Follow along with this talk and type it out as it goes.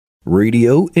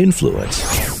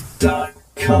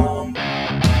RadioInfluence.com.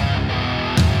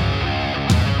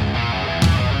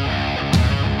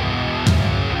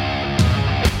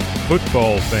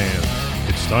 Football fans,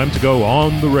 it's time to go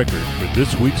on the record for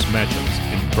this week's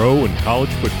matchups in pro and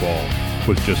college football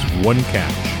with just one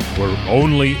catch. We're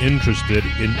only interested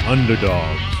in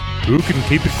underdogs. Who can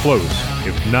keep it close,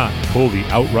 if not pull the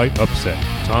outright upset?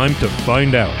 Time to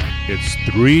find out. It's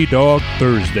Three Dog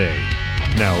Thursday.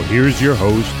 Now here's your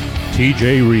host,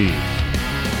 TJ Reeves.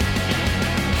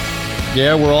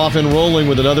 Yeah, we're off and rolling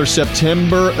with another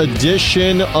September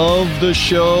edition of the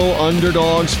show.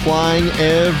 Underdogs flying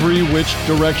every which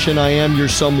direction. I am your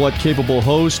somewhat capable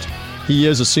host. He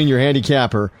is a senior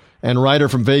handicapper and writer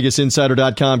from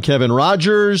VegasInsider.com, Kevin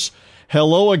Rogers.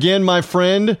 Hello again, my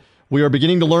friend. We are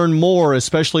beginning to learn more,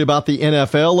 especially about the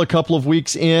NFL a couple of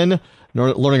weeks in.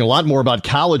 Learning a lot more about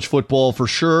college football for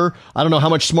sure. I don't know how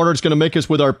much smarter it's going to make us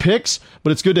with our picks,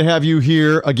 but it's good to have you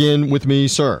here again with me,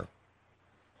 sir.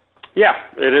 Yeah,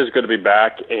 it is good to be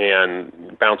back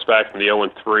and bounce back from the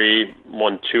 0-3,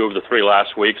 won 2 of the 3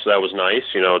 last week, so that was nice.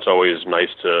 You know, it's always nice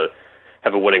to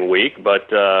have a winning week, but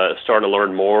starting to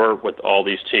learn more with all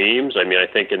these teams. I mean, I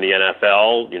think in the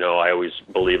NFL, you know, I always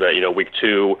believe that, you know, week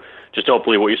 2, just don't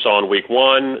believe what you saw in week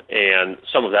 1, and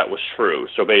some of that was true.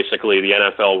 So basically the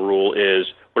NFL rule is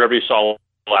whatever you saw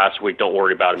last week, don't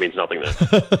worry about it. It means nothing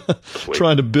this week.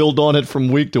 Trying to build on it from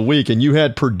week to week. And you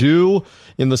had Purdue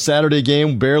in the Saturday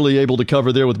game, barely able to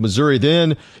cover there with Missouri.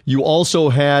 Then you also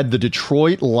had the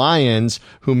Detroit Lions,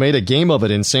 who made a game of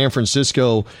it in San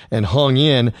Francisco and hung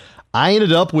in. I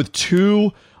ended up with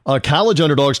 2 college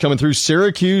underdogs coming through.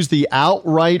 Syracuse, the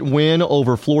outright win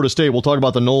over Florida State. We'll talk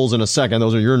about the Noles in a second.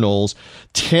 Those are your Noles.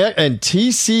 And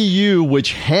TCU,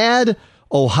 which had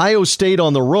Ohio State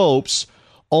on the ropes,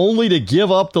 only to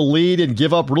give up the lead and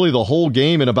give up really the whole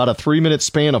game in about a 3-minute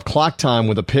span of clock time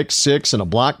with a pick 6 and a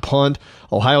block punt.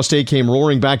 Ohio State came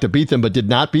roaring back to beat them, but did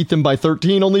not beat them by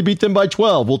 13, only beat them by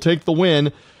 12. We'll take the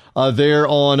win there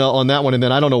on that one. And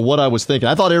then I don't know what I was thinking.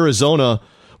 I thought Arizona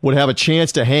would have a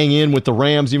chance to hang in with the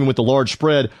Rams, even with the large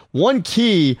spread. One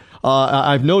key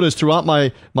I've noticed throughout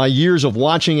my years of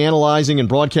watching, analyzing, and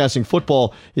broadcasting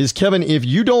football is, Kevin, if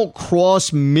you don't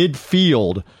cross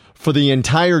midfield for the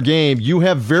entire game, you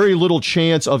have very little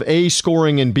chance of A,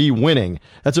 scoring, and B, winning.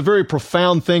 That's a very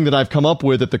profound thing that I've come up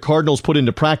with that the Cardinals put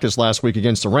into practice last week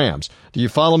against the Rams. Do you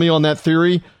follow me on that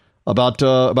theory about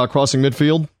crossing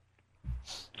midfield?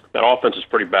 That offense is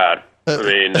pretty bad. I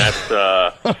mean, that's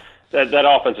that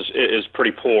offense is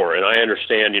pretty poor. And I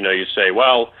understand, you know, you say,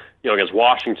 well, you know, against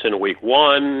Washington week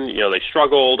 1, you know, they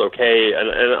struggled, okay, and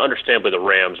understandably the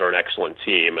Rams are an excellent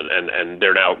team, and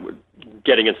they're now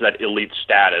getting into that elite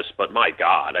status, but my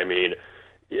God, I mean,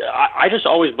 I just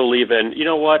always believe in, you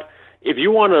know what, if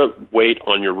you want to wait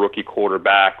on your rookie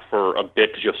quarterback for a bit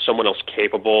because you have someone else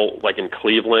capable, like in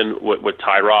Cleveland with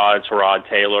Tyrod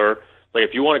Taylor, like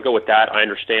if you want to go with that, I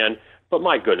understand. But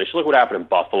my goodness, look what happened in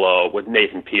Buffalo with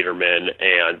Nathan Peterman,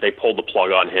 and they pulled the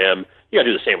plug on him. You got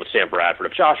to do the same with Sam Bradford.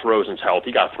 If Josh Rosen's healthy,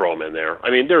 you got to throw him in there. I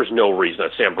mean, there's no reason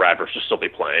that Sam Bradford should still be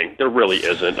playing. There really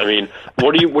isn't. I mean,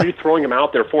 what are you throwing him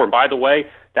out there for? And by the way,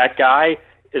 that guy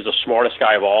is the smartest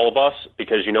guy of all of us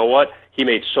because you know what? He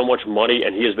made so much money,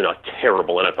 and he has been a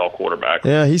terrible NFL quarterback.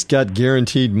 Yeah, he's got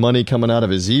guaranteed money coming out of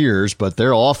his ears, but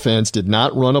their offense did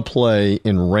not run a play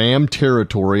in Ram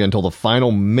territory until the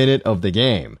final minute of the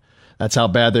game. That's how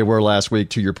bad they were last week,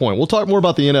 to your point. We'll talk more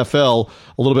about the NFL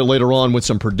a little bit later on with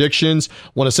some predictions.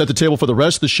 Want to set the table for the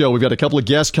rest of the show. We've got a couple of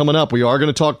guests coming up. We are going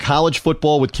to talk college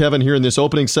football with Kevin here in this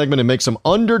opening segment and make some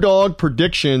underdog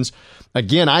predictions.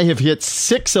 Again, I have hit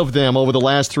 6 of them over the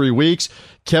last 3 weeks.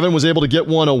 Kevin was able to get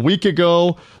one a week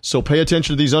ago, so pay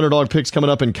attention to these underdog picks coming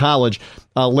up in college.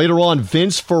 Later on,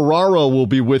 Vince Ferraro will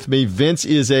be with me. Vince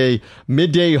is a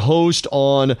midday host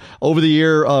on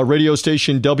over-the-air radio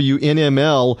station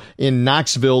WNML in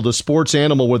Knoxville, the sports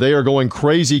animal, where they are going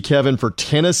crazy, Kevin, for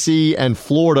Tennessee and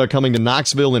Florida coming to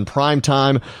Knoxville in prime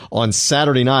time on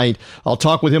Saturday night. I'll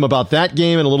talk with him about that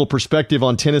game and a little perspective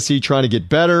on Tennessee trying to get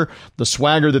better, the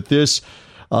swagger that this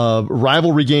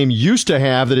rivalry game used to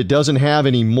have that it doesn't have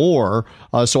anymore.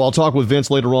 So I'll talk with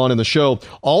Vince later on in the show.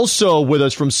 Also with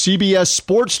us from CBS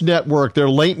Sports Network, their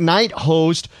late night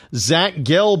host, Zach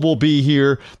Gelb, will be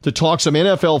here to talk some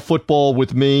NFL football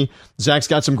with me. Zach's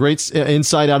got some great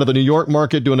insight out of the New York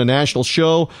market doing a national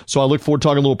show. So I look forward to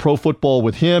talking a little pro football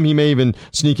with him. He may even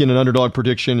sneak in an underdog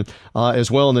prediction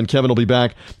as well. And then Kevin will be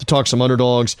back to talk some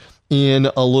underdogs in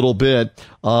a little bit.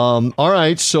 All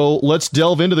right, so let's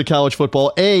delve into the college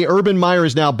football. Urban Meyer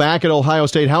is now back at Ohio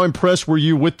State. How impressed were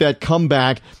you with that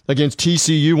comeback against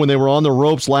TCU when they were on the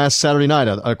ropes last Saturday night?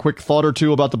 A quick thought or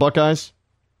two about the Buckeyes?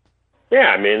 Yeah,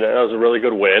 I mean, that was a really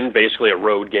good win. Basically a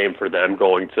road game for them,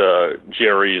 going to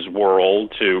Jerry's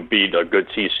World to beat a good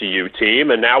TCU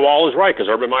team. And now all is right because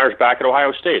Urban Meyer's back at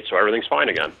Ohio State, so everything's fine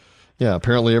again. Yeah,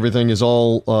 apparently everything is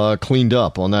all cleaned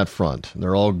up on that front.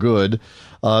 They're all good.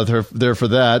 They're there for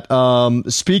that.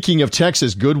 Speaking of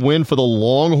Texas, good win for the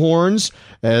Longhorns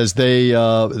as they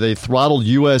throttled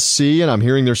USC, and I'm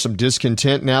hearing there's some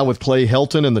discontent now with Clay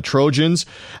Helton and the Trojans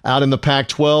out in the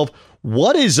Pac-12.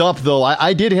 What is up, though?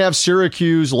 I did have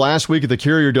Syracuse last week at the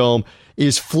Carrier Dome.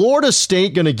 Is Florida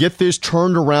State going to get this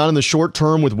turned around in the short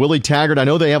term with Willie Taggart? I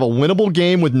know they have a winnable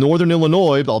game with Northern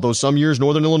Illinois, although some years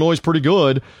Northern Illinois is pretty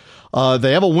good.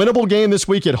 They have a winnable game this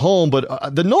week at home, but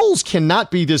the Noles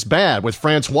cannot be this bad. With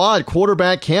Francois at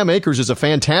quarterback, Cam Akers is a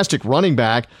fantastic running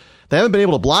back. They haven't been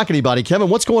able to block anybody. Kevin,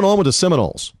 what's going on with the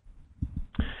Seminoles?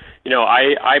 You know,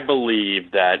 I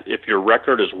believe that if your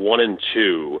record is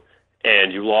 1-2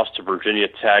 and you lost to Virginia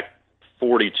Tech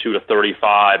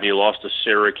 42-35, and you lost to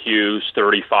Syracuse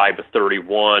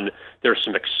 35-31, there's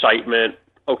some excitement.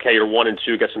 Okay, you're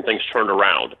 1-2, get some things turned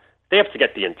around. They have to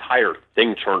get the entire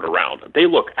thing turned around. They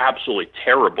look absolutely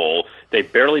terrible. They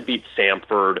barely beat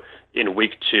Samford in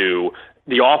week 2.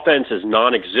 The offense is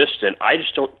non-existent. I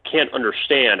just can't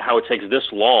understand how it takes this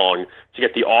long to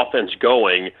get the offense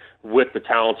going with the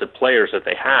talented players that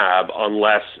they have,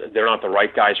 unless they're not the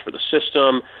right guys for the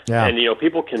system. Yeah. And, you know,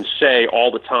 people can say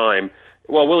all the time,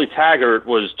 well, Willie Taggart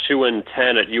was 2-10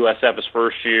 at USF his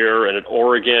first year, and at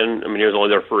Oregon, I mean, he was only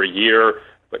there for a year.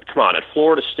 But come on, at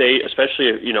Florida State,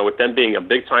 especially, you know, with them being a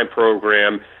big-time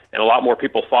program and a lot more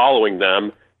people following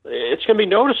them, it's going to be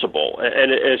noticeable.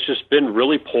 And it's just been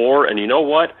really poor. And you know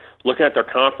what? Looking at their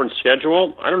conference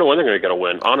schedule, I don't know when they're going to get a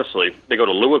win, honestly. They go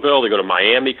to Louisville, they go to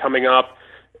Miami coming up.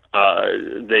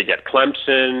 They get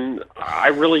Clemson. I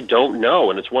really don't know.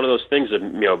 And it's one of those things that,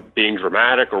 you know, being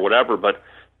dramatic or whatever, but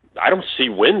I don't see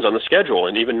wins on the schedule.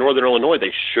 And even Northern Illinois,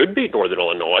 they should beat Northern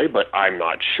Illinois, but I'm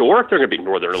not sure if they're going to beat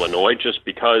Northern Illinois just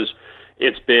because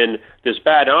it's been this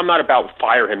bad. Now, I'm not about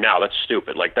fire him now. That's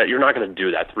stupid. Like that, you're not going to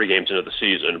do that 3 games into the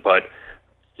season, but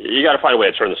you got to find a way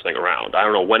to turn this thing around. I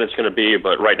don't know when it's going to be,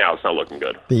 but right now it's not looking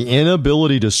good. The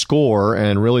inability to score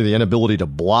and really the inability to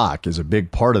block is a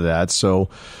big part of that. So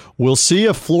we'll see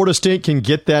if Florida State can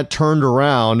get that turned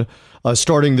around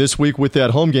starting this week with that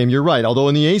home game. You're right. Although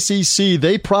in the ACC,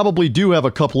 they probably do have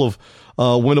a couple of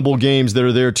winnable games that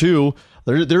are there too.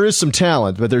 There is some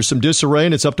talent, but there's some disarray,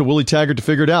 and it's up to Willie Taggart to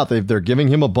figure it out. They're giving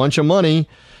him a bunch of money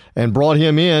and brought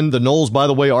him in. The Noles, by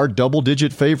the way, are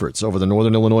double-digit favorites over the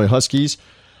Northern Illinois Huskies.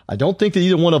 I don't think that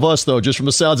either one of us, though, just from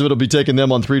the sounds of it, will be taking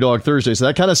them on Three Dog Thursday. So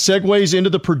that kind of segues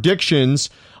into the predictions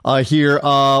here.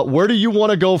 Where do you want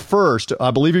to go first?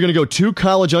 I believe you're going to go 2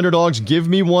 college underdogs. Give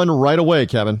me one right away,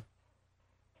 Kevin.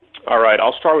 All right,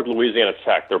 I'll start with Louisiana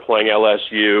Tech. They're playing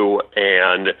LSU,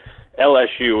 and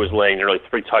LSU is laying nearly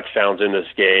 3 touchdowns in this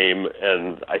game,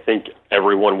 and I think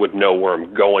everyone would know where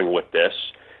I'm going with this.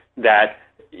 That,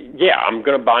 yeah, I'm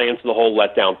going to buy into the whole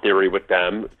letdown theory with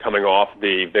them coming off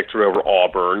the victory over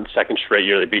Auburn. 2nd straight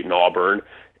year they've beaten Auburn.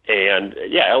 And,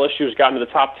 yeah, LSU's gotten to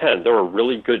the top 10. They're a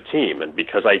really good team, and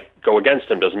because I go against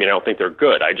them doesn't mean I don't think they're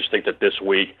good. I just think that this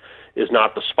week is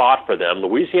not the spot for them.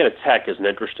 Louisiana Tech is an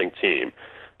interesting team.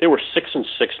 They were 6-6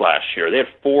 last year. They had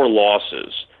 4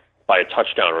 losses by a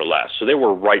touchdown or less. So they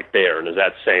were right there. And is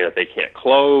that saying that they can't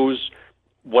close?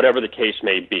 Whatever the case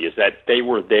may be, is that they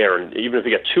were there. And even if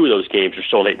you get 2 of those games, you're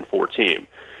still an 8-4 team.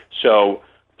 So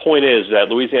point is that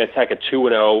Louisiana Tech at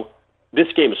 2-0,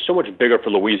 this game is so much bigger for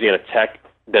Louisiana Tech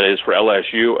than it is for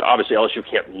LSU. Obviously, LSU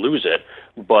can't lose it,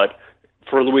 but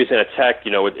for Louisiana Tech,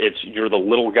 you know, it's you're the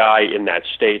little guy in that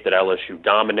state that LSU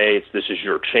dominates. This is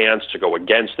your chance to go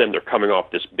against them. They're coming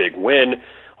off this big win.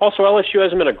 Also, LSU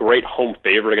hasn't been a great home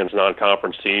favorite against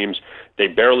non-conference teams. They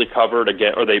barely covered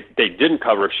again, or they didn't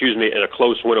cover, in a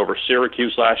close win over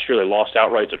Syracuse last year. They lost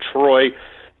outright to Troy.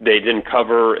 They didn't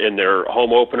cover in their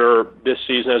home opener this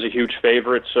season as a huge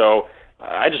favorite. So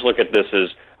I just look at this as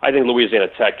I think Louisiana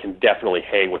Tech can definitely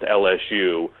hang with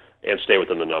LSU and stay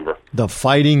within the number. The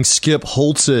Fighting Skip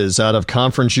Holtzes out of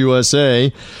Conference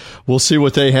USA. We'll see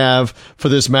what they have for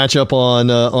this matchup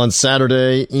on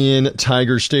Saturday in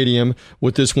Tiger Stadium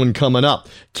with this one coming up.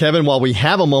 Kevin, while we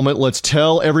have a moment, let's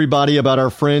tell everybody about our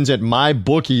friends at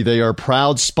MyBookie. They are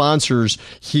proud sponsors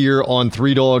here on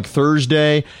Three Dog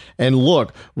Thursday. And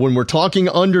look, when we're talking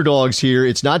underdogs here,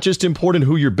 it's not just important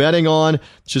who you're betting on,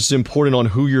 it's just important on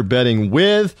who you're betting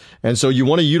with. And so you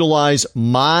want to utilize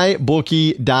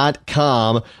MyBookie.com.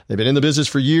 They've been in the business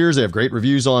for years. They have great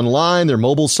reviews online. Their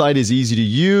mobile site is easy to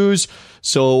use.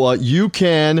 So you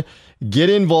can get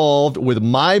involved with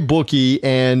MyBookie,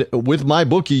 and with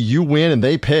MyBookie, you win and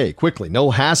they pay quickly.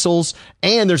 No hassles,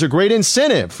 and there's a great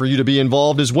incentive for you to be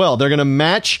involved as well. They're going to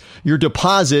match your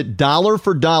deposit dollar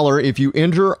for dollar if you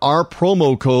enter our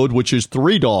promo code, which is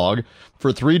 3DOG,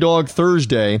 for 3Dog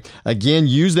Thursday. Again,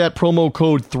 use that promo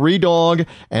code 3Dog,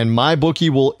 and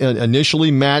MyBookie will initially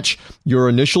match your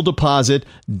initial deposit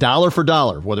dollar for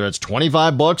dollar, whether it's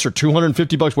 $25 or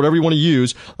 $250, whatever you want to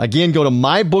use. Again, go to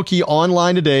MyBookie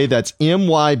online today. That's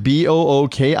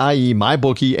MyBookie,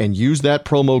 MyBookie, and use that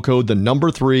promo code, the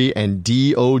number 3 and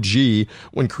DOG,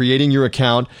 when creating your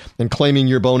account and claiming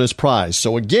your bonus prize.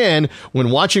 So again,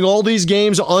 when watching all these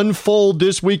games unfold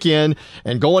this weekend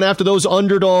and going after those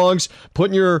underdogs,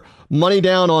 putting your money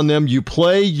down on them, you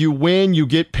play, you win, you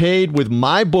get paid with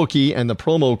MyBookie and the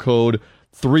promo code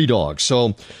 3Dog.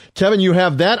 So, Kevin, you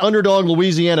have that underdog,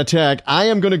 Louisiana Tech. I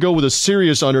am going to go with a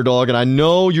serious underdog, and I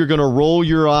know you're going to roll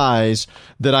your eyes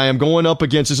that I am going up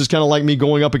against. This is kind of like me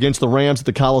going up against the Rams at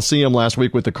the Coliseum last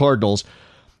week with the Cardinals.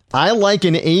 I like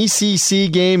an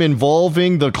ACC game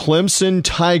involving the Clemson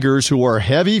Tigers, who are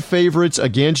heavy favorites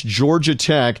against Georgia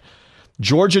Tech.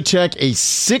 Georgia Tech, a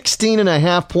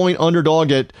 16.5-point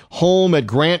underdog at home at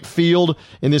Grant Field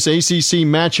in this ACC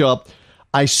matchup.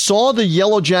 I saw the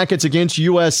Yellow Jackets against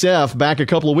USF back a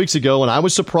couple of weeks ago, and I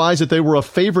was surprised that they were a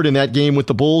favorite in that game with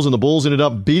the Bulls, and the Bulls ended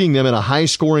up beating them in a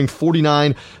high-scoring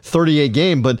 49-38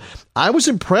 game. But I was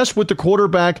impressed with the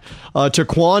quarterback,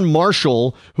 Taquan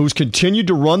Marshall, who's continued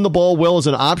to run the ball well as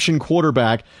an option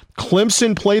quarterback.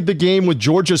 Clemson played the game with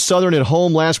Georgia Southern at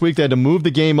home last week. They had to move the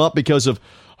game up because of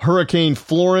Hurricane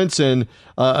Florence, and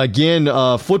again,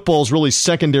 football's really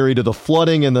secondary to the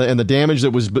flooding and the damage that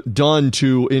was done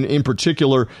to, in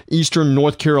particular, eastern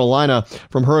North Carolina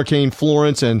from Hurricane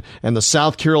Florence and the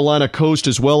South Carolina coast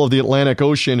as well of the Atlantic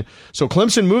Ocean. So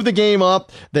Clemson moved the game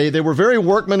up. They were very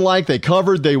workmanlike. They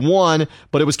covered. They won,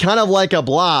 but it was kind of like a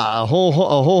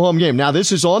ho-hum game. Now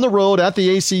this is on the road at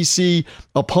the ACC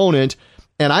opponent.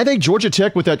 And I think Georgia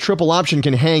Tech with that triple option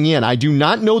can hang in. I do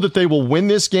not know that they will win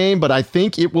this game, but I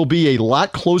think it will be a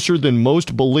lot closer than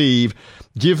most believe.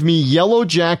 Give me Yellow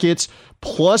Jackets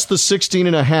plus the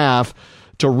 16.5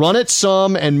 to run it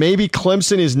some, and maybe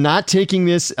Clemson is not taking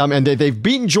this. And they've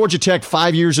beaten Georgia Tech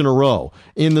 5 years in a row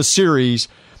in the series.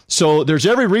 So there's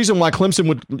every reason why Clemson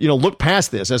would, look past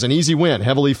this as an easy win.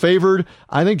 Heavily favored.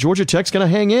 I think Georgia Tech's going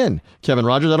to hang in. Kevin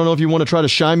Rogers, I don't know if you want to try to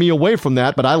shy me away from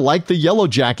that, but I like the Yellow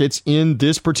Jackets in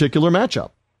this particular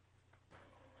matchup.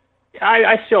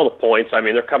 I see all the points. I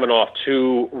mean, they're coming off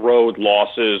 2 road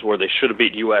losses where they should have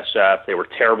beat USF. They were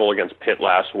terrible against Pitt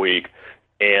last week,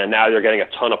 and now they're getting a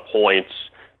ton of points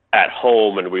at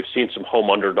home, and we've seen some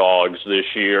home underdogs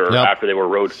this year. Yep. After they were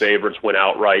road favorites, went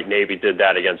outright. Navy did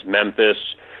that against Memphis.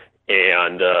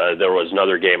 And there was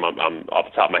another game, I'm off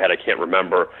the top of my head, I can't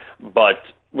remember. But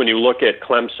when you look at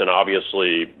Clemson,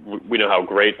 obviously, we know how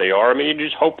great they are. I mean, you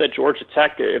just hope that Georgia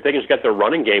Tech, if they can just get their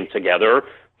running game together,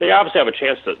 they obviously have a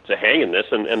chance to hang in this.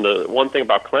 And the one thing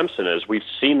about Clemson is we've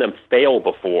seen them fail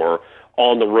before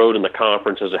on the road in the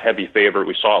conference as a heavy favorite.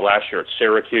 We saw it last year at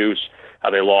Syracuse,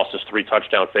 how they lost as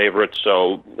 3-touchdown favorites.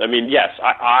 So, I mean, yes,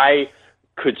 I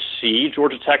could see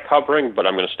Georgia Tech covering, but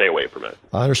I'm going to stay away from it.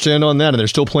 I understand on that, and they're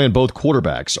still playing both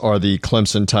quarterbacks are the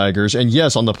Clemson Tigers. And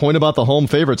yes, on the point about the home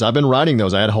favorites, I've been riding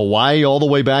those. I had Hawaii all the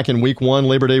way back in week 1,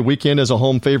 Labor Day weekend, as a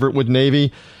home favorite with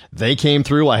Navy. They came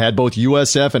through. I had both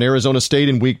USF and Arizona State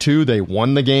in week 2. They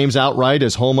won the games outright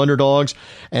as home underdogs.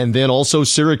 And then also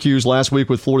Syracuse last week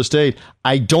with Florida State.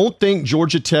 I don't think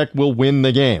Georgia Tech will win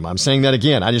the game. I'm saying that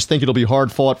again. I just think it'll be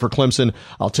hard fought for Clemson.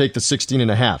 I'll take the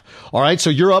 16.5. All right, so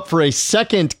you're up for a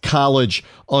second college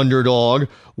underdog.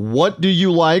 What do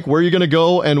you like? Where are you going to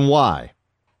go and why?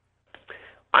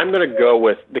 I'm going to go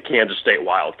with the Kansas State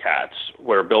Wildcats,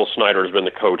 where Bill Snyder has been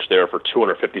the coach there for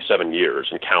 257 years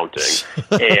and counting.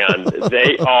 And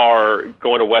they are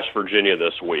going to West Virginia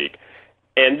this week.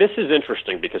 And this is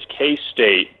interesting because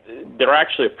K-State, they're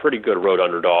actually a pretty good road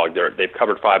underdog. They've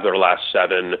covered 5 of their last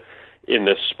 7 in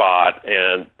this spot,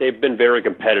 and they've been very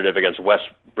competitive against West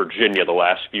Virginia the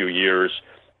last few years.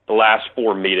 The last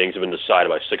 4 meetings have been decided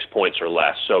by 6 points or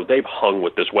less. So they've hung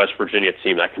with this West Virginia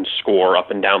team that can score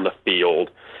up and down the field.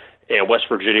 And West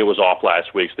Virginia was off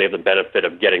last week, so they have the benefit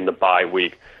of getting the bye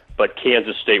week. But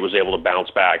Kansas State was able to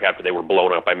bounce back after they were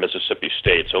blown out by Mississippi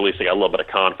State. So at least they got a little bit of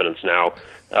confidence now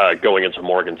going into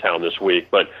Morgantown this week.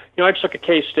 But, I just look at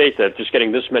K-State that just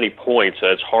getting this many points,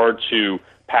 it's hard to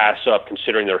pass up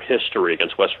considering their history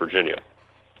against West Virginia.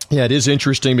 Yeah, it is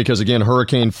interesting because, again,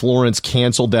 Hurricane Florence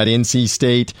canceled that NC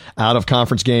State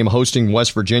out-of-conference game hosting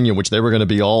West Virginia, which they were going to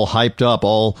be all hyped up,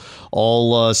 all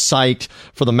psyched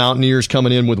for the Mountaineers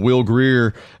coming in with Will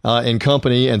Grier and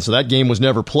company. And so that game was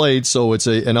never played. So it's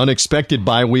an unexpected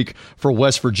bye week for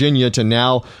West Virginia to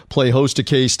now play host to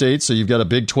K-State. So you've got a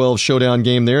Big 12 showdown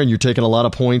game there, and you're taking a lot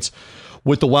of points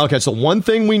with the Wildcats. The one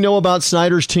thing we know about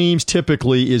Snyder's teams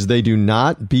typically is they do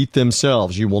not beat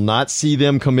themselves. You will not see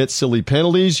them commit silly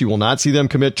penalties. You will not see them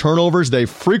commit turnovers. They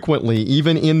frequently,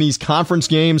 even in these conference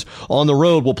games on the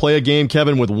road, will play a game,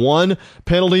 Kevin, with one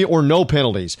penalty or no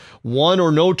penalties. One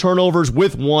or no turnovers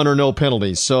with one or no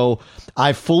penalties. So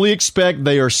I fully expect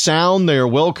they are sound. They are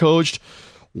well coached.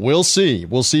 We'll see.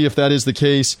 We'll see if that is the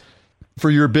case for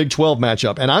your Big 12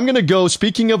 matchup. And I'm going to go,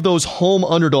 speaking of those home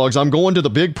underdogs, I'm going to the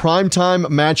big primetime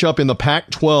matchup in the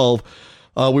Pac-12.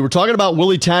 We were talking about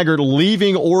Willie Taggart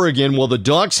leaving Oregon. Well, the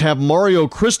Ducks have Mario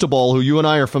Cristobal, who you and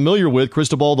I are familiar with.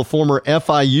 Cristobal, the former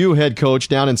FIU head coach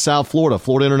down in South Florida,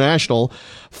 Florida International.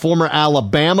 Former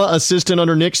Alabama assistant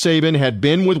under Nick Saban, had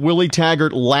been with Willie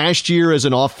Taggart last year as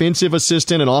an offensive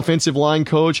assistant, an offensive line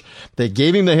coach. They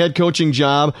gave him the head coaching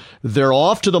job. They're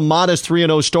off to the modest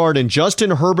 3-0 start, and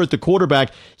Justin Herbert, the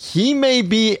quarterback, he may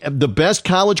be the best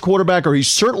college quarterback, or he's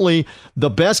certainly the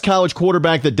best college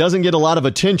quarterback that doesn't get a lot of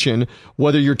attention,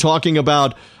 whether you're talking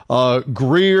about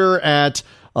Grier at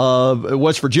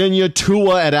West Virginia,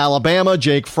 Tua at Alabama,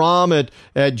 Jake Fromm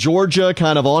at Georgia,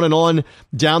 kind of on and on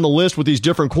down the list with these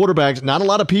different quarterbacks. Not a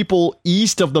lot of people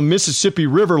east of the Mississippi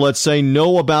River, let's say,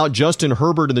 know about Justin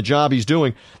Herbert and the job he's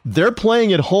doing. They're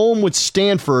playing at home with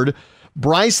Stanford.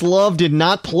 Bryce Love did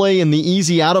not play in the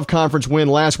easy out-of-conference win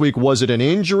last week. Was it an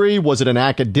injury? Was it an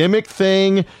academic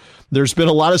thing? There's been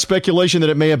a lot of speculation that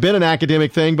it may have been an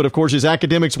academic thing, but of course his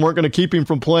academics weren't going to keep him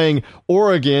from playing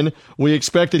Oregon. We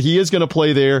expect that he is going to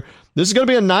play there. This is going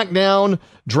to be a knockdown,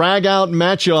 drag-out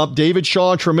matchup. David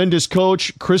Shaw, tremendous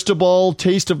coach. Cristobal,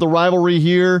 taste of the rivalry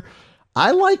here.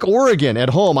 I like Oregon at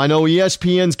home. I know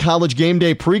ESPN's College Game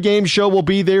Day pregame show will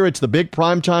be there. It's the big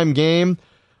primetime game.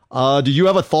 Do you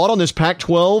have a thought on this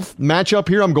Pac-12 matchup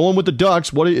here? I'm going with the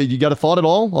Ducks. What you got a thought at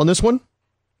all on this one?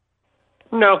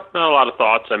 No, not a lot of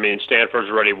thoughts. I mean, Stanford's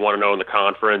already 1-0 in the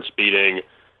conference, beating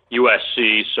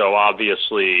USC, so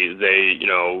obviously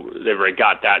they've already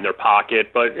got that in their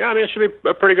pocket. But yeah, I mean, it should be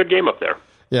a pretty good game up there.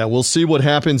 Yeah, we'll see what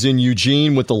happens in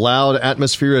Eugene with the loud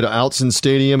atmosphere at Outson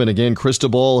Stadium. And again,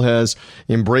 Cristobal has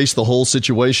embraced the whole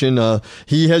situation.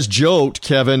 He has joked,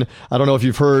 Kevin, I don't know if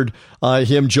you've heard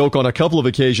him joke on a couple of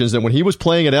occasions, that when he was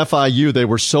playing at FIU, they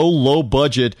were so low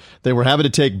budget, they were having to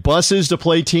take buses to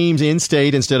play teams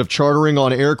in-state instead of chartering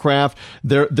on aircraft.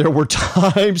 There were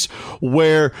times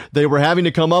where they were having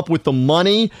to come up with the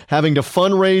money, having to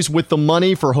fundraise with the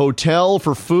money for hotel,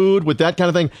 for food, with that kind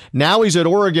of thing. Now he's at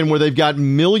Oregon, where they've got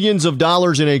millions of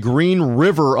dollars in a green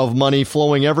river of money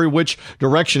flowing every which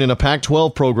direction in a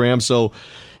Pac-12 program. So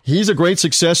he's a great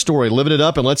success story, living it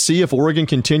up, and let's see if Oregon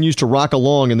continues to rock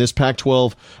along in this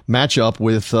Pac-12 matchup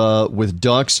with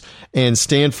Ducks and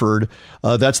Stanford.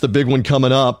 That's the big one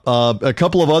coming up. A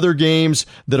couple of other games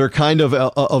that are kind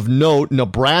of note.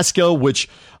 Nebraska, which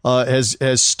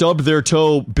has stubbed their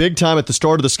toe big time at the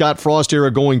start of the Scott Frost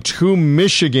era, going to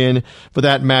Michigan for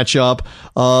that matchup.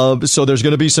 So there's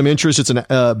going to be some interest.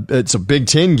 It's a Big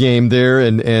Ten game there,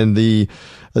 and the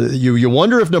you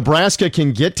wonder if Nebraska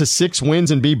can get to 6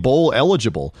 wins and be bowl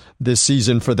eligible this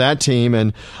season for that team.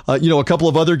 And a couple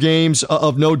of other games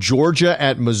of note: Georgia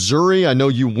at Missouri. I know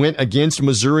you went against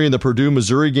Missouri in the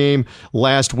Purdue-Missouri game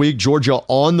last week. Georgia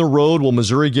on the road. Will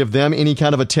Missouri give them any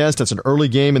kind of a test? That's an early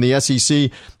game in the SEC.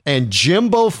 And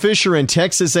Jimbo Fisher and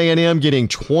Texas A&M getting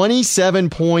 27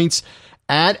 points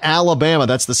at Alabama.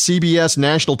 That's the CBS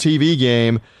national TV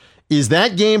game. Is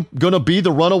that game going to be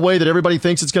the runaway that everybody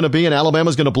thinks it's going to be, and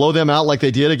Alabama's going to blow them out like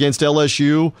they did against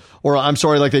LSU, or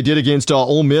like they did against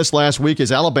Ole Miss last week?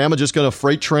 Is Alabama just going to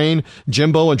freight train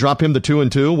Jimbo and drop him to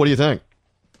 2-2? What do you think?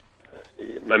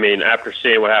 I mean, after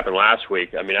seeing what happened last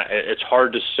week, I mean, it's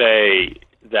hard to say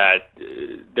that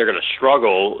they're going to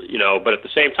struggle, but at the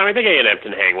same time, I think A&M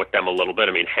can hang with them a little bit.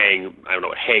 I mean, I don't know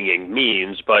what hanging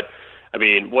means, but I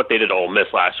mean, what they did to Ole Miss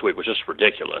last week was just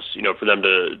ridiculous. For them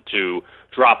to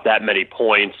drop that many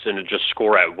points and to just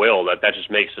score at will, that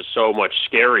just makes it so much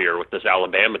scarier with this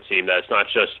Alabama team, that it's not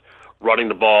just running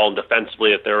the ball and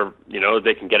defensively, that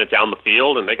they can get it down the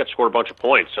field and they can score a bunch of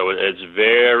points. So it's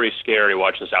very scary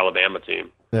watching this Alabama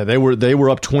team. Yeah, they were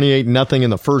up 28-0 in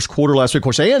the first quarter last week. Of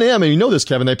course, A&M, and you know this,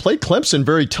 Kevin, they played Clemson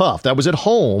very tough. That was at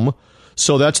home,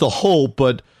 so that's the hope,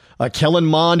 but Kellen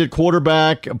Mond at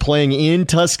quarterback, playing in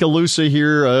Tuscaloosa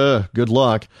here. Good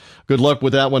luck Good luck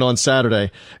with that one on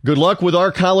Saturday. Good luck with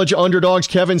our college underdogs.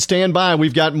 Kevin, stand by.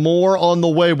 We've got more on the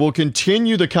way. We'll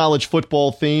continue the college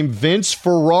football theme. Vince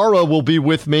Ferrara will be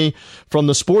with me from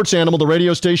the Sports Animal, the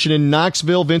radio station in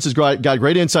Knoxville. Vince has got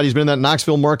great insight. He's been in that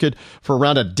Knoxville market for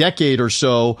around a decade or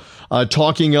so,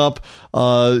 talking up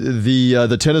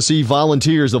the Tennessee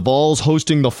Volunteers. The Vols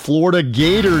hosting the Florida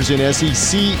Gators in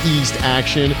SEC East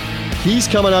action. He's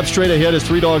coming up straight ahead as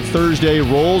Three Dog Thursday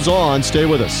rolls on. Stay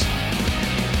with us.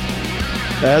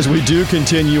 As we do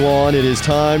continue on, it is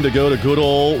time to go to good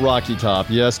old Rocky Top.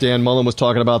 Yes, Dan Mullen was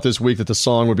talking about this week that the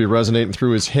song would be resonating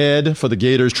through his head for the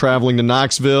Gators traveling to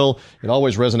Knoxville. It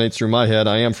always resonates through my head.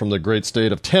 I am from the great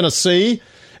state of Tennessee,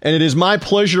 and it is my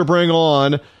pleasure to bring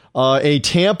on a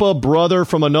Tampa brother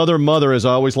from another mother, as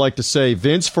I always like to say,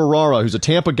 Vince Ferrara, who's a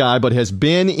Tampa guy but has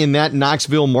been in that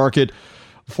Knoxville market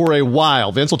for a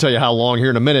while. Vince will tell you how long here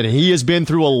in a minute. He has been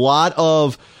through a lot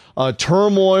of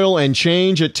turmoil and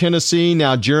change at Tennessee.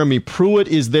 Now Jeremy Pruitt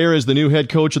is there as the new head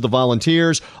coach of the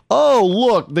Volunteers. Oh,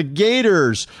 look, the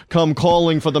Gators come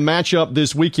calling for the matchup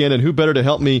this weekend, and who better to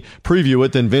help me preview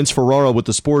it than Vince Ferrara with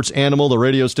the Sports Animal, the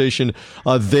radio station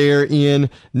there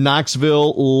in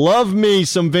Knoxville. Love me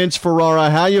some Vince Ferrara.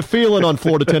 How you feeling on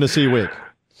Florida-Tennessee week?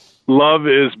 Love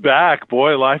is back.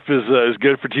 Boy, life is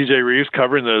good for TJ Reeves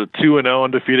covering the 2-0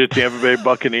 undefeated Tampa Bay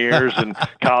Buccaneers and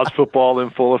college football in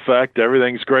full effect.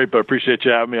 Everything's great, but appreciate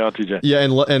you having me on, TJ. Yeah,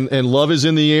 and love is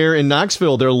in the air in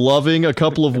Knoxville. They're loving a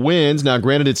couple of wins. Now,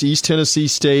 granted, it's East Tennessee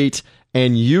State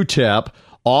and UTEP.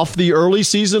 Off the early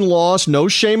season loss, no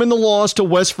shame in the loss to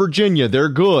West Virginia. They're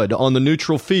good on the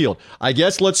neutral field. I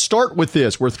guess let's start with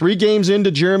this. We're 3 games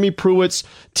into Jeremy Pruitt's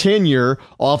tenure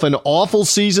off an awful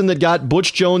season that got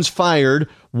Butch Jones fired.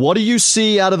 What do you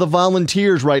see out of the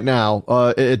Volunteers right now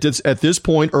at this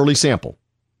point, early sample?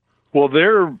 Well,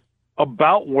 they're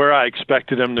about where I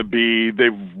expected them to be.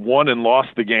 They've won and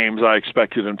lost the games I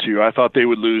expected them to. I thought they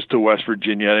would lose to West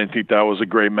Virginia. I didn't think that was a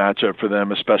great matchup for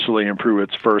them, especially in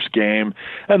Pruitt's first game.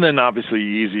 And then obviously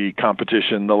easy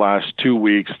competition the last 2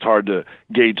 weeks. It's hard to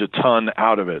gauge a ton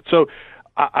out of it. So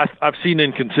I've seen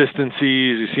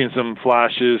inconsistencies. You've seen some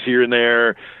flashes here and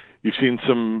there. You've seen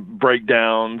some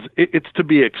breakdowns. It's to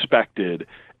be expected.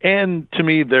 And to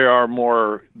me, they're a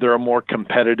more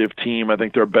competitive team. I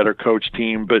think they're a better coach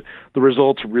team, but the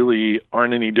results really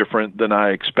aren't any different than I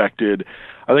expected.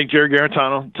 I think Jerry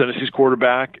Garantano, Tennessee's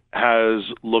quarterback, has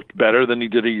looked better than he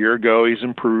did a year ago. He's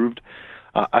improved.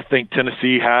 I think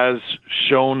Tennessee has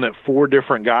shown that 4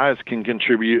 different guys can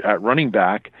contribute at running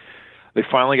back. They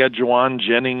finally got Juwan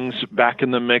Jennings back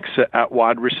in the mix at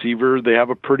wide receiver. They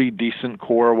have a pretty decent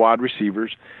core of wide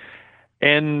receivers.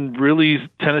 And really,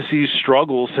 Tennessee's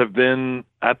struggles have been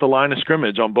at the line of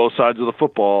scrimmage on both sides of the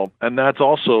football, and that's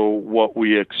also what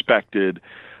we expected.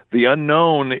 The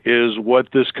unknown is what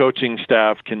this coaching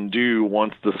staff can do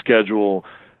once the schedule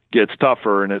gets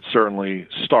tougher, and it certainly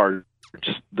starts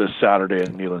this Saturday at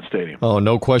Neyland Stadium. Oh,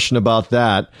 no question about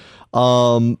that.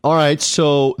 All right,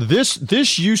 so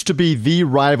this used to be the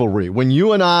rivalry when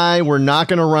you and I were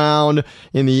knocking around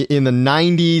in the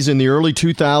 90s and the early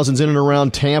 2000s in and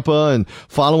around Tampa and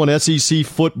following SEC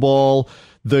football.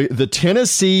 The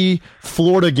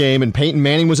Tennessee-Florida game, and Peyton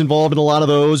Manning was involved in a lot of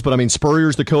those, but I mean,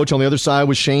 Spurrier's the coach. On the other side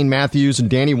was Shane Matthews and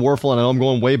Danny Werfel, and I know I'm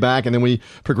going way back, and then we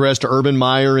progressed to Urban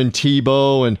Meyer and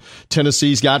Tebow, and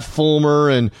Tennessee's got Fulmer,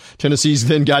 and Tennessee's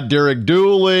then got Derek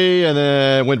Dooley, and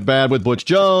then went bad with Butch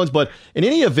Jones. But in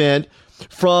any event,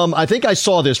 I think I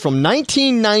saw this, from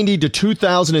 1990 to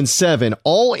 2007,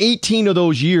 all 18 of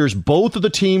those years, both of the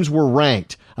teams were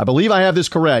ranked. I believe I have this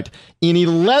correct. In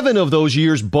 11 of those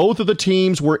years, both of the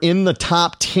teams were in the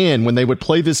top 10 when they would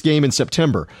play this game in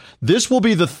September. This will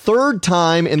be the 3rd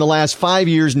time in the last 5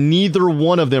 years neither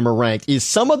one of them are ranked. Is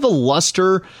some of the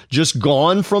luster just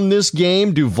gone from this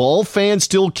game? Do Vol fans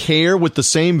still care with the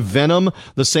same venom,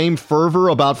 the same fervor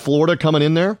about Florida coming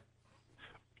in there?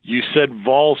 You said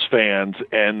Vols fans,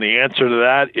 and the answer to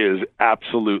that is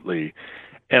absolutely.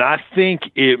 And I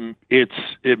think it's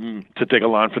to take a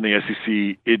line from the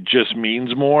SEC, it just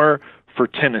means more for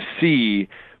Tennessee,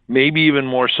 maybe even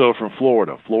more so from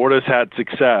Florida. Florida's had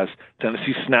success.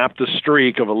 Tennessee snapped a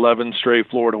streak of 11 straight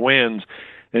Florida wins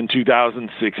in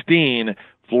 2016.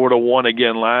 Florida won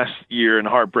again last year in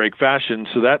heartbreak fashion,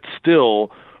 so that's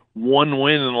still 1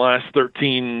 win in the last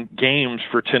 13 games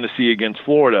for Tennessee against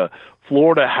Florida.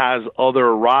 Florida has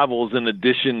other rivals in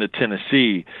addition to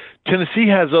Tennessee. Tennessee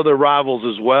has other rivals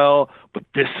as well, but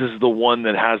this is the one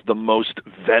that has the most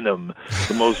venom,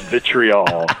 the most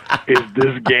vitriol, is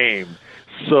this game.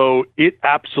 So it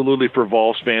absolutely, for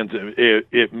Vols fans,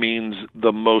 it means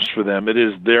the most for them. It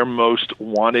is their most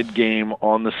wanted game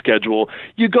on the schedule.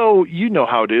 You know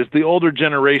how it is. The older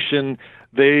generation,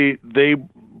 the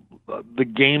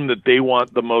game that they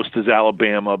want the most is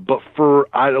Alabama, but for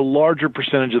a larger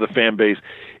percentage of the fan base,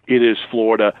 it is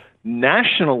Florida.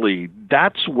 Nationally,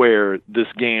 that's where this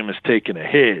game has taken a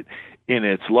hit in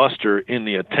its luster, in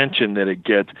the attention that it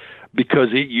gets, because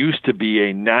it used to be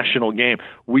a national game.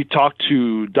 We talked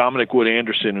to Dominic Wood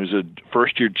Anderson, who's a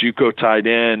first-year JUCO tight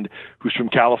end, who's from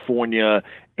California,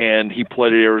 and he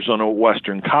played at Arizona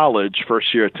Western College,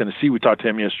 first year at Tennessee. We talked to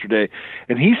him yesterday,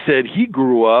 and he said he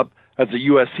grew up as a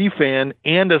USC fan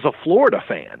and as a Florida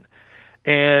fan.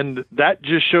 And that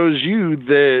just shows you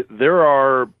that there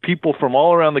are people from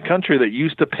all around the country that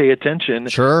used to pay attention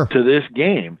to this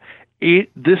game.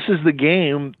 This is the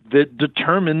game that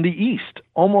determined the East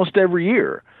almost every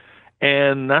year.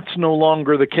 And that's no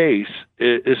longer the case,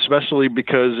 especially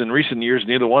because in recent years,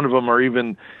 neither one of them are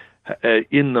even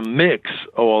in the mix.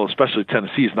 Oh, well, especially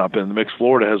Tennessee's not been in the mix.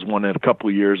 Florida has won it a couple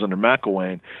of years under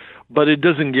McElwain. But it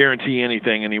doesn't guarantee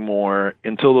anything anymore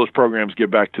until those programs get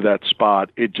back to that spot.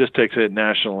 It just takes it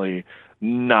nationally,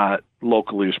 not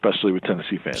locally, especially with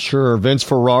Tennessee fans. Sure. Vince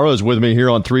Ferrara is with me here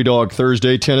on Three Dog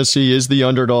Thursday. Tennessee is the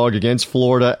underdog against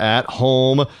Florida at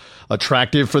home.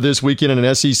 Attractive for this weekend in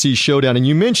an SEC showdown. And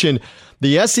you mentioned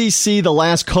the SEC the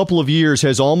last couple of years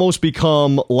has almost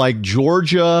become like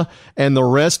Georgia, and the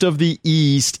rest of the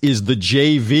East is the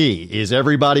JV. Is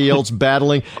everybody else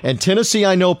battling? And Tennessee,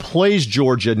 I know, plays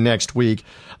Georgia next week,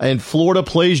 and Florida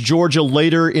plays Georgia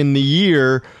later in the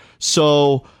year.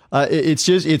 So it's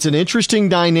an interesting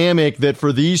dynamic that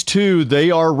for these two, they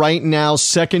are right now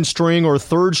second string or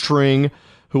third string,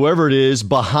 whoever it is,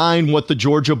 behind what the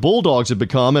Georgia Bulldogs have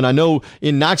become. And I know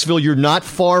in Knoxville, you're not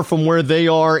far from where they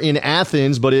are in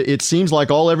Athens, but it seems like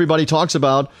all everybody talks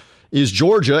about is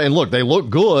Georgia. And look, they look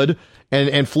good.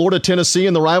 And Florida, Tennessee,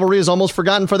 and the rivalry is almost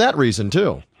forgotten for that reason,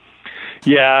 too.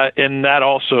 Yeah, and that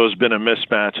also has been a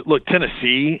mismatch. Look,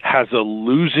 Tennessee has a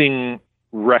losing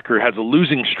record, has a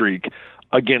losing streak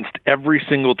against every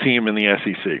single team in the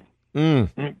SEC.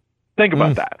 Think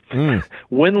about that.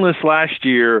 Winless last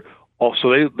year.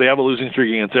 Also, they have a losing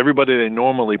streak against everybody they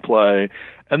normally play.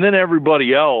 And then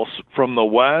everybody else from the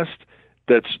West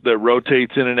that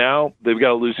rotates in and out, they've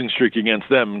got a losing streak against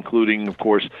them, including, of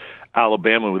course,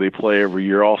 Alabama, who they play every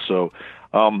year also.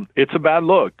 It's a bad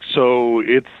look. So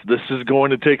this is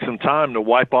going to take some time to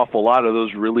wipe off a lot of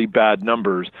those really bad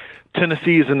numbers.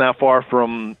 Tennessee isn't that far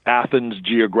from Athens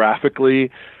geographically.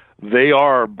 They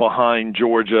are behind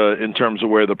Georgia in terms of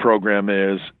where the program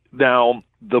is. Now,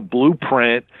 the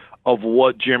blueprint of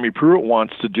what Jeremy Pruitt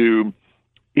wants to do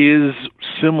is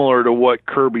similar to what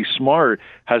Kirby Smart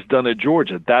has done at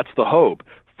Georgia. That's the hope.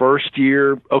 First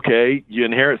year, okay, you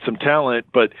inherit some talent,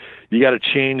 but you got to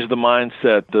change the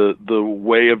mindset, the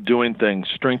way of doing things,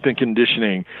 strength and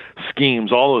conditioning,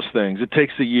 schemes, all those things. It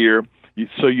takes a year.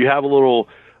 So you have a little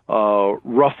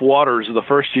rough waters of the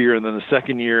first year, and then the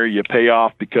second year you pay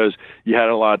off because you had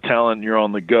a lot of talent and you're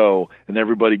on the go, and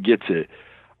everybody gets it.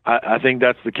 I think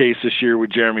that's the case this year with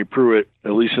Jeremy Pruitt,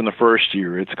 at least in the first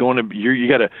year. It's going to be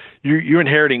you're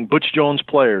inheriting Butch Jones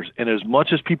players, and as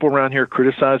much as people around here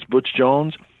criticize Butch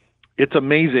Jones, it's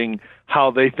amazing how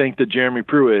they think that Jeremy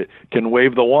Pruitt can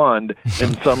wave the wand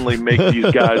and suddenly make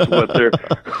these guys what their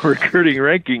recruiting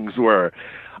rankings were.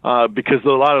 Because a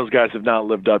lot of those guys have not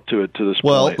lived up to it to this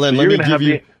point. Well, let me give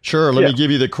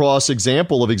you the cross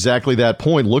example of exactly that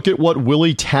point. Look at what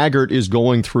Willie Taggart is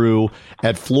going through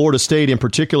at Florida State, in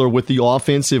particular with the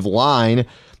offensive line.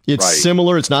 It's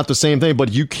similar. It's not the same thing,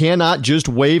 but you cannot just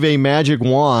wave a magic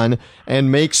wand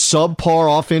and make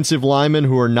subpar offensive linemen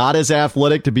who are not as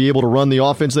athletic to be able to run the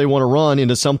offense they want to run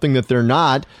into something that they're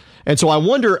not. And so I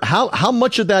wonder how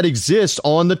much of that exists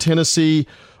on the Tennessee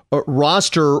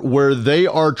roster where they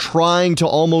are trying to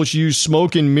almost use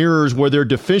smoke and mirrors where they're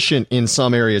deficient in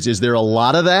some areas. Is there a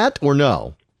lot of that or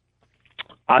no?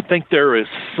 I think there is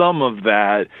some of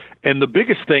that. And the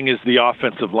biggest thing is the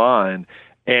offensive line.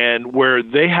 And where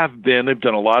they've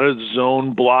done a lot of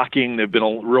zone blocking. They've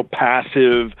been real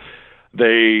passive.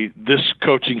 This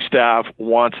coaching staff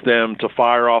wants them to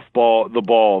fire off the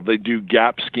ball. They do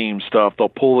gap scheme stuff. They'll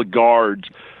pull the guards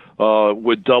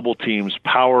with double teams,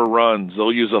 power runs.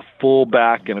 They'll use a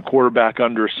fullback and a quarterback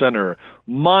under center.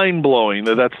 Mind-blowing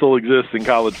that still exists in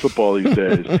college football these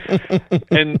days.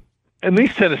 And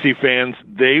these Tennessee fans,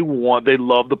 they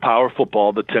love the power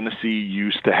football that Tennessee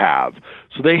used to have.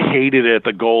 So they hated it at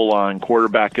the goal line,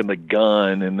 quarterback in the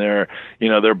gun, and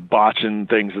they're botching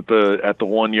things at the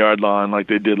 1 yard line like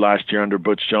they did last year under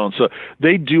Butch Jones. So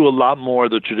they do a lot more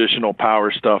of the traditional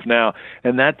power stuff now,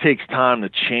 and that takes time to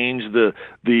change the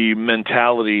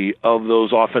mentality of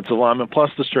those offensive linemen.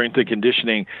 Plus, the strength and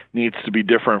conditioning needs to be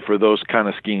different for those kind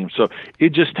of schemes. So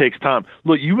it just takes time.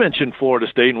 Look, you mentioned Florida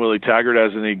State and Willie Taggart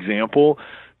as an example.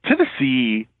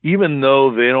 Tennessee, even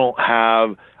though they don't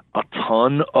have a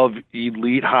ton of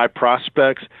elite high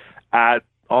prospects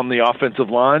on the offensive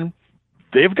line,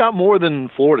 they've got more than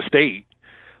Florida State.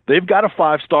 They've got a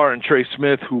 5-star in Trey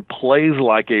Smith who plays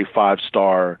like a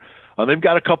 5-star. They've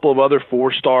got a couple of other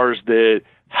 4-stars that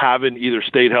haven't either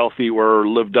stayed healthy or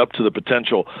lived up to the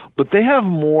potential. But they have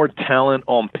more talent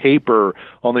on paper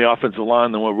on the offensive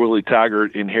line than what Willie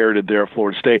Taggart inherited there at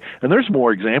Florida State. And there's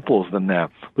more examples than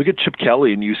that. Look at Chip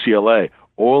Kelly in UCLA.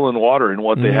 Oil and water in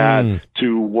what they had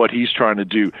to what he's trying to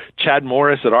do. Chad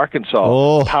Morris at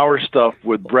Arkansas, power stuff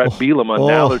with Brett Bielema.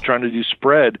 Now they're trying to do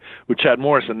spread with Chad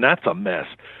Morris, and that's a mess.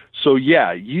 So,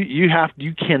 yeah, you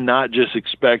cannot just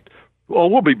expect,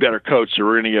 we'll be better coached or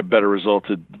we're going to get better results.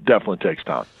 It definitely takes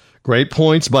time. Great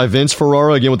points by Vince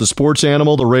Ferrara, again with the Sports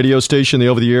Animal, the radio station, the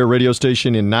over-the-air radio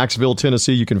station in Knoxville,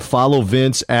 Tennessee. You can follow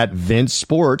Vince at Vince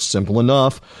Sports, simple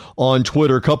enough, on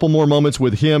Twitter. A couple more moments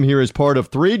with him here as part of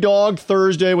Three Dog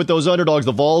Thursday with those underdogs.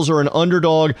 The Vols are an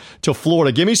underdog to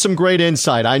Florida. Give me some great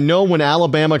insight. I know when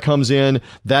Alabama comes in,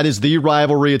 that is the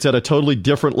rivalry. It's at a totally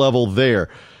different level there.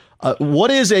 What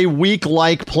is a week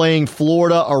like playing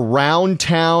Florida around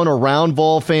town, around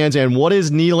Vol fans, and what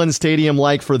is Neyland Stadium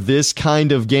like for this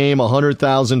kind of game,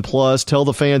 100,000 plus? Tell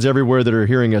the fans everywhere that are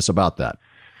hearing us about that.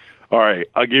 All right,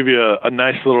 I'll give you a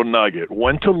nice little nugget.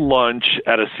 Went to lunch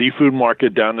at a seafood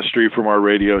market down the street from our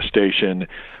radio station.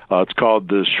 It's called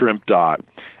the Shrimp Dot.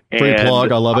 Free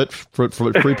plug, I love it. Free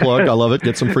plug, I love it.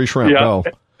 Get some free shrimp. Yeah. Go.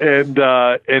 And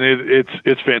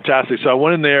it's fantastic. So I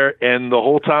went in there, and the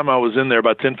whole time I was in there,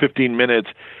 about 10, 15 minutes,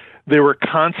 they were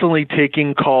constantly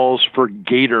taking calls for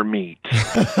gator meat.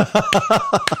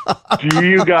 Do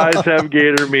you guys have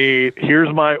gator meat?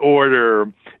 Here's my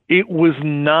order. It was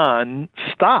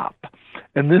non-stop.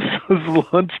 And this was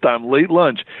lunchtime, late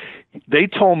lunch. They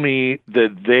told me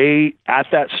that they, at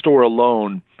that store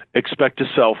alone, expect to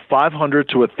sell 500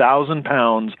 to 1,000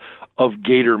 pounds of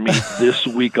gator meat this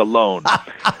week alone.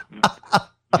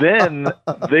 Then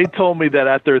they told me that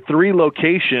at their 3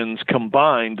 locations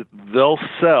combined, they'll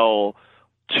sell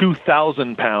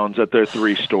 2,000 pounds at their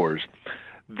 3 stores.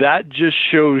 That just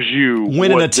shows you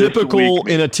when in a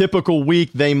typical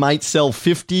week they might sell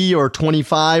 50 or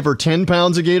 25 or 10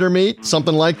 pounds of gator meat,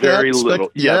 something like that. Very little,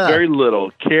 very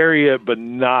little. Carry it, but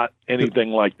not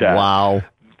anything like that. Wow.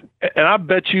 And I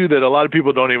bet you that a lot of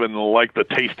people don't even like the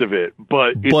taste of it.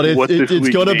 But it's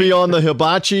going to be on the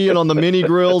hibachi and on the mini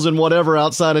grills and whatever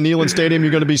outside of Neyland Stadium. You're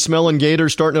going to be smelling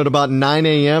gators starting at about 9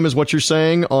 a.m. is what you're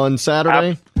saying on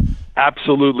Saturday?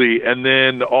 Absolutely. And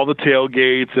then all the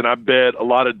tailgates, and I bet a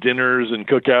lot of dinners and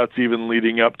cookouts even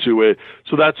leading up to it.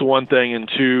 So that's one thing. And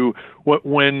two,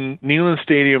 when Neyland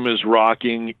Stadium is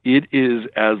rocking, it is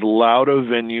as loud a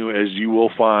venue as you will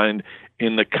find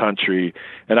in the country.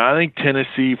 And I think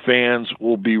Tennessee fans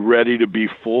will be ready to be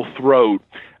full throat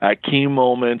at key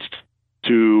moments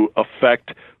to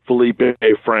affect Felipe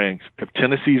Franks. If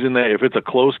Tennessee's in there, if it's a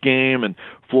close game and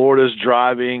Florida's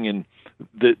driving and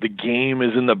the game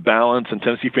is in the balance and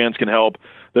Tennessee fans can help,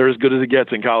 they're as good as it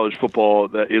gets in college football.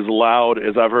 That is loud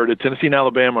as I've heard it. Tennessee and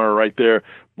Alabama are right there,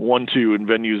 1-2 in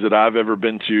venues that I've ever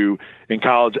been to in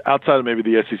college, outside of maybe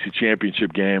the SEC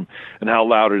championship game, and how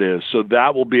loud it is. So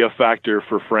that will be a factor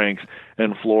for Franks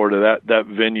and Florida. That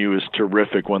venue is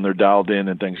terrific when they're dialed in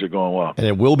and things are going well. And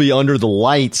it will be under the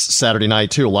lights Saturday night,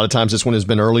 too. A lot of times this one has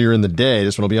been earlier in the day.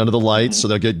 This one will be under the lights, so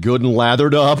they'll get good and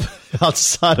lathered up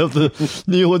outside of the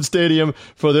Neyland Stadium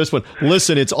for this one.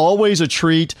 Listen, it's always a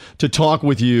treat to talk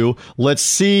with you. Let's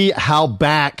see how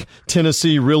back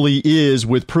Tennessee really is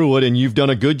with Pruitt, and you've done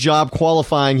a good job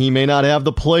qualifying. He may not have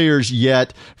the players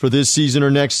yet for this season or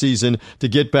next season to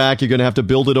get back. You're going to have to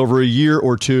build it over a year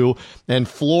or two. And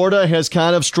Florida has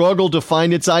kind of struggled to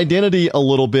find its identity a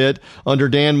little bit under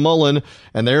Dan Mullen,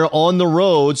 and they're on the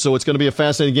road, so it's going to be a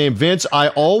fascinating game. Vince, I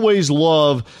always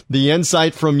love the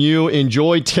insight from you.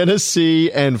 Enjoy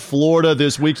Tennessee and Florida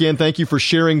this weekend. Thank you for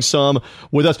sharing some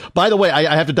with us. By the way,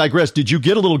 I have to digress. Did you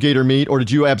get a little gator meat, or did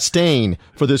you abstain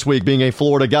for this week being a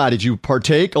Florida guy? Did you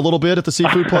partake a little bit at the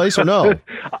seafood place or no?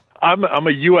 I'm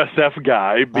a USF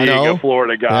guy, being a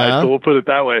Florida guy, so we'll put it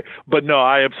that way. But no,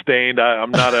 I abstained.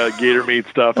 I'm not a gator meat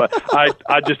stuff.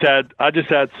 I just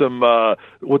had some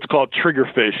what's called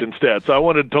triggerfish instead. So I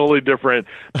went a totally different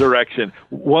direction.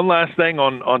 One last thing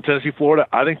on Tennessee, Florida.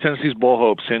 I think Tennessee's bowl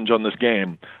hopes hinge on this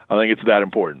game. I think it's that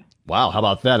important. Wow, how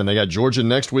about that? And they got Georgia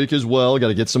next week as well. Got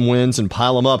to get some wins and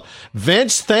pile them up.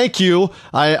 Vince, thank you.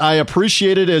 I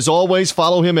appreciate it as always.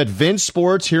 Follow him at Vince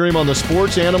Sports. Hear him on the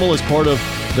Sports Animal as part of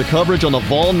the coverage on the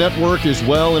Vol Network as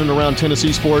well in and around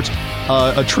Tennessee sports.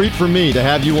 A treat for me to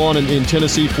have you on in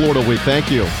Tennessee, Florida week. Thank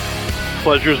you.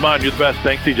 Pleasure is mine. You're the best.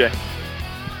 Thanks, TJ.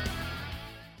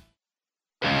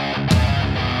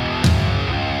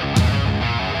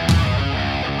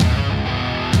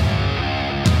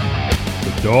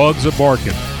 Dogs are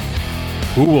barking.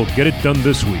 Who will get it done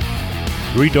this week?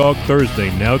 Three Dog Thursday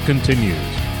now continues.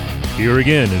 Here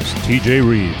again is TJ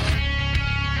Reeves.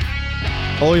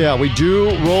 Oh, yeah, we do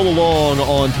roll along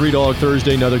on Three Dog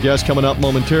Thursday. Another guest coming up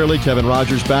momentarily. Kevin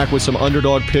Rogers back with some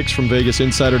underdog picks from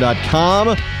VegasInsider.com.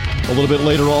 A little bit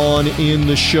later on in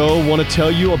the show, want to tell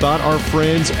you about our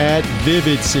friends at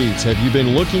Vivid Seats. Have you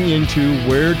been looking into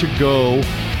where to go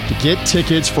to get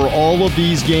tickets for all of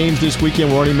these games this weekend?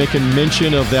 We're already making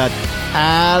mention of that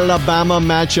Alabama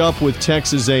matchup with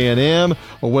Texas A&M,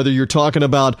 or whether you're talking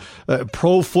about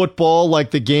pro football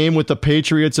like the game with the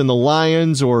Patriots and the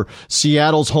Lions, or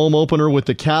Seattle's home opener with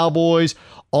the Cowboys,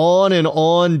 on and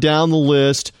on down the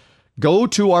list. Go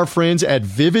to our friends at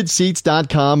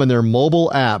VividSeats.com and their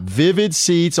mobile app. Vivid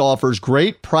Seats offers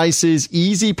great prices,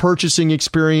 easy purchasing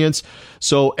experience.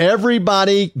 So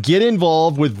everybody get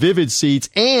involved with Vivid Seats,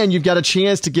 and you've got a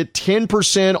chance to get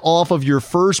 10% off of your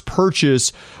first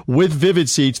purchase with Vivid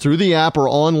Seats through the app or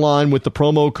online with the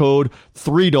promo code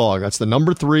 3DOG. That's the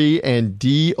number 3 and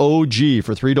DOG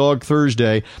for 3 Dog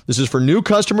Thursday. This is for new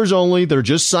customers only. They're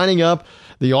just signing up.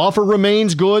 The offer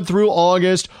remains good through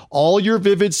August. All your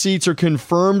Vivid Seats are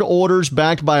confirmed orders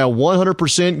backed by a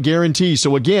 100% guarantee.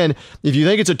 So again, if you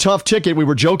think it's a tough ticket, we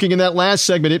were joking in that last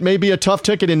segment, it may be a tough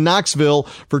ticket in Knoxville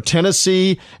for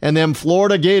Tennessee and them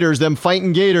Florida Gators, them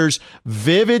fighting Gators.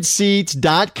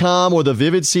 VividSeats.com or the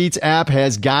Vivid Seats app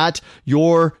has got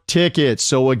your tickets.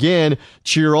 So again,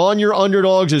 cheer on your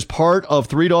underdogs as part of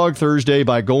 3 Dog Thursday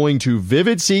by going to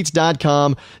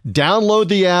VividSeats.com, download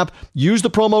the app, use the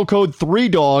promo code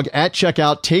 3DOG at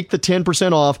checkout, take the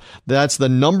 10% off. That's the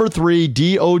number 3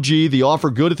 DOG. The offer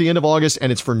good at the end of August,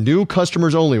 and it's for new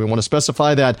customers only. We want to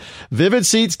specify that. Vivid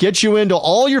Seats gets you into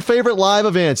all your favorite live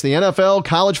events, the NFL,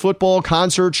 college football,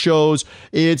 concert shows.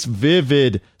 It's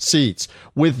Vivid Seats.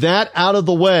 With that out of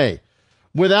the way,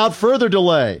 without further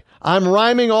delay, I'm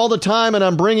rhyming all the time, and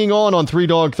I'm bringing on 3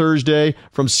 Dog Thursday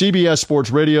from CBS Sports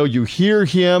Radio. You hear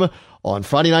him on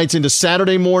Friday nights into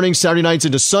Saturday morning, Saturday nights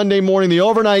into Sunday morning. The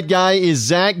overnight guy is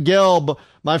Zach Gelb.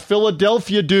 My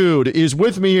Philadelphia dude is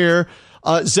with me here.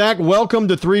 Zach, welcome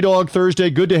to 3 Dog Thursday.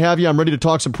 Good to have you. I'm ready to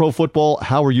talk some pro football.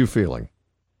 How are you feeling?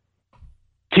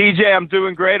 TJ, I'm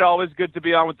doing great. Always good to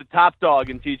be on with the top dog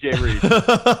and TJ Reed.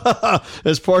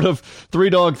 As part of 3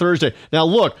 Dog Thursday. Now,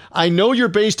 look, I know you're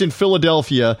based in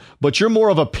Philadelphia, but you're more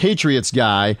of a Patriots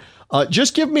guy.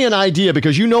 Just give me an idea,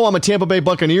 because you know I'm a Tampa Bay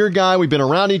Buccaneer guy. We've been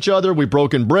around each other. We've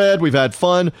broken bread. We've had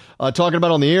fun talking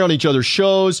about it on the air on each other's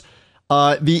shows.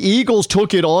 The Eagles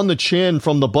took it on the chin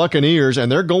from the Buccaneers,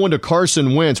 and they're going to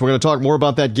Carson Wentz. We're going to talk more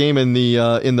about that game in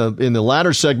the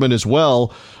latter segment as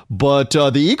well. But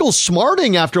the Eagles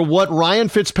smarting after what Ryan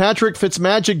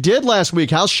Fitzmagic did last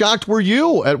week. How shocked were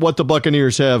you at what the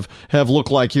Buccaneers have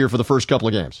looked like here for the first couple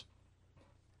of games?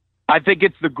 I think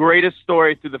it's the greatest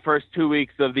story through the first 2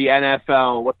 weeks of the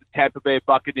NFL, what the Tampa Bay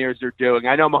Buccaneers are doing.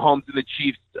 I know Mahomes and the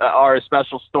Chiefs are a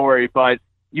special story, but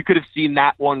you could have seen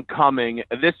that one coming.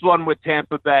 This one with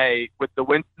Tampa Bay, with the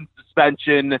Winston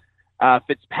suspension,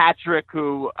 Fitzpatrick,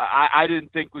 who I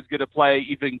didn't think was going to play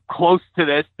even close to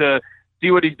this, to see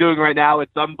what he's doing right now,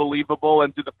 it's unbelievable.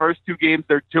 And through the first 2 games,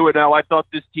 they're 2-0. I thought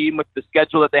this team, with the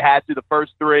schedule that they had through the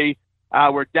first 3,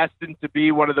 were destined to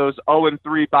be one of those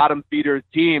 0-3 bottom feeder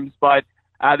teams. But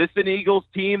this is an Eagles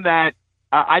team that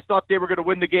I thought they were going to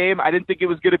win the game. I didn't think it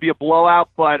was going to be a blowout,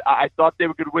 but I thought they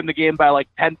were going to win the game by like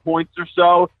 10 points or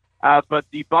so. But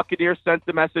the Buccaneers sent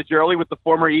the message early with the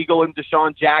former Eagle and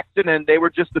Deshaun Jackson, and they were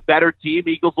just a better team.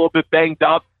 Eagles a little bit banged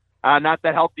up, not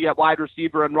that healthy at wide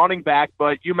receiver and running back,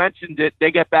 but you mentioned it.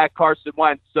 They get back Carson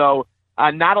Wentz. So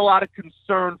not a lot of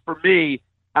concern for me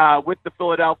with the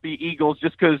Philadelphia Eagles,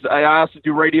 just because I also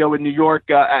do radio in New York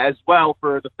as well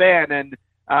for the Fan. And,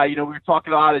 we were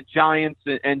talking a lot of Giants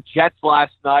and Jets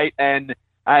last night. And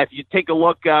if you take a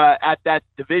look at that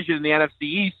division in the NFC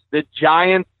East, the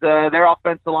Giants, their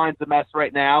offensive line's a mess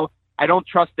right now. I don't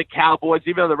trust the Cowboys,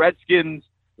 even though the Redskins,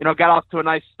 got off to a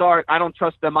nice start. I don't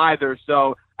trust them either.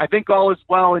 So I think all is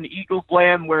well in Eagles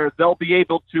land where they'll be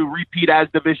able to repeat as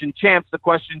division champs. The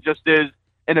question just is,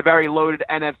 in a very loaded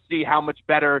NFC, how much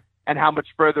better and how much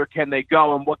further can they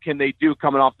go, and what can they do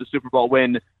coming off the Super Bowl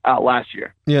win last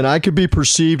year? Yeah, and I could be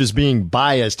perceived as being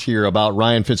biased here about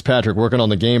Ryan Fitzpatrick working on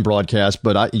the game broadcast,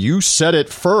 but you said it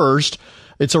first.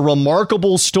 It's a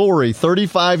remarkable story.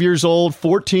 35 years old,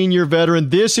 14-year veteran.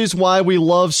 This is why we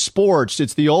love sports.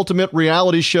 It's the ultimate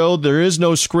reality show. There is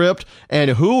no script. And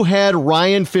who had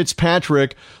Ryan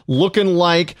Fitzpatrick looking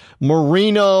like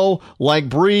Marino, like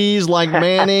Breeze, like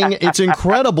Manning? It's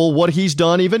incredible what he's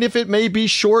done, even if it may be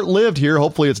short-lived here.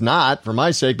 Hopefully it's not, for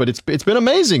my sake, but it's been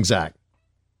amazing, Zach.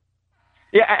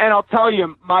 Yeah, and I'll tell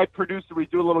you, my producer, we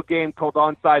do a little game called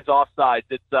Onsides, Offsides.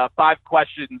 It's 5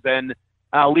 questions, and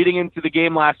leading into the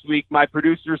game last week, my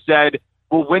producer said,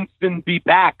 will Winston be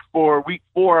back for week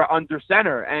 4 under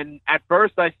center? And at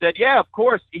first I said, yeah, of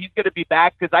course he's going to be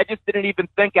back, because I just didn't even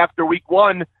think after week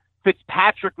 1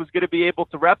 Fitzpatrick was going to be able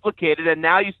to replicate it. And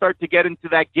now you start to get into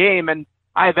that game, and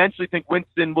I eventually think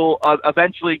Winston will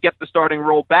eventually get the starting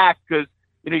role back, because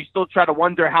you still try to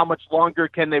wonder how much longer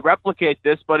can they replicate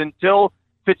this. But until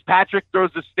Fitzpatrick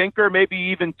throws a stinker, maybe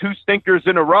even 2 stinkers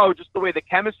in a row, just the way the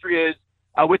chemistry is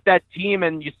with that team,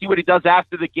 and you see what he does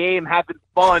after the game, having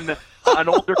fun, an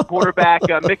older quarterback,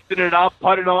 mixing it up,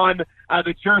 putting on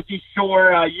the Jersey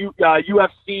Shore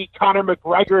UFC Conor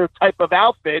McGregor type of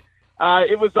outfit.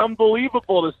 It was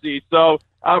unbelievable to see. So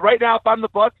right now, if I'm the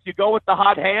Bucs, you go with the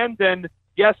hot hand, and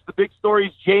yes, the big story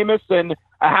is Jameis and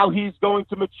how he's going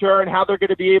to mature and how they're going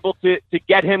to be able to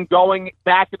get him going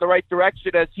back in the right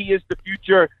direction, as he is the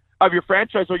future of your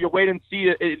franchise. Or you wait and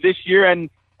see this year and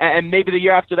maybe the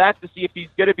year after that to see if he's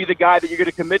going to be the guy that you're going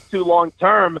to commit to long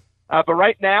term. But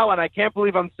right now, and I can't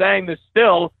believe I'm saying this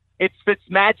still, it's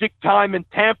Fitzmagic time in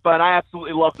Tampa, and I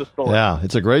absolutely love the story. Yeah,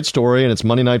 it's a great story, and it's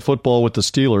Monday Night Football with the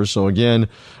Steelers. So, again,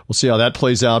 we'll see how that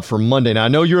plays out for Monday. Now, I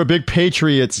know you're a big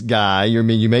Patriots guy. You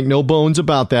make no bones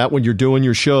about that when you're doing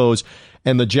your shows.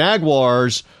 And the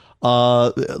Jaguars,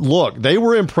 look, they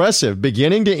were impressive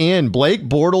beginning to end. Blake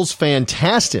Bortles,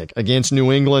 fantastic against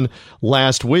New England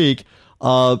last week.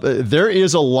 There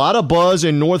is a lot of buzz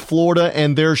in North Florida,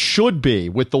 and there should be,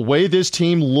 with the way this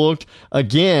team looked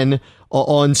again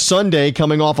on Sunday,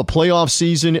 coming off a playoff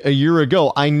season a year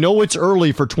ago. I know it's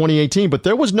early for 2018, but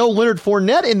there was no Leonard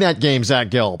Fournette in that game, Zach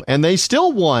Gelb, and they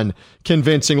still won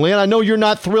convincingly. And I know you're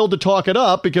not thrilled to talk it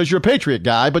up because you're a Patriot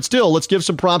guy, but still, let's give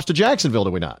some props to Jacksonville,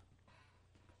 do we not?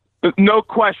 No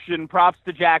question, props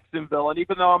to Jacksonville. And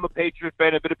even though I'm a Patriot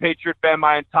fan, I've been a Patriot fan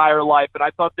my entire life, and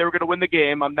I thought they were going to win the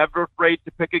game. I'm never afraid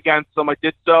to pick against them. I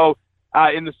did so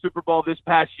in the Super Bowl this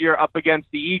past year up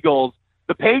against the Eagles.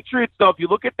 The Patriots, though, if you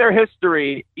look at their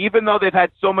history, even though they've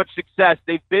had so much success,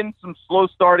 they've been some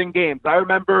slow-starting games. I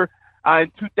remember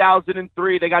in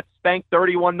 2003, they got spanked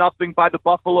 31-0 by the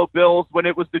Buffalo Bills when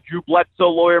it was the Drew Bledsoe,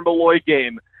 Lawyer Milloy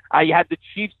game. You had the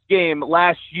Chiefs game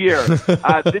last year. This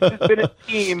has been a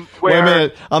team where... Wait a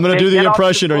minute. I'm going to do the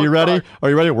impression. Are you ready? Are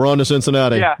you ready? We're on to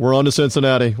Cincinnati. Yeah. We're on to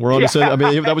Cincinnati. We're on to Cincinnati.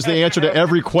 I mean, that was the answer to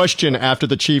every question after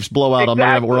the Chiefs blowout.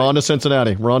 Exactly. We're on to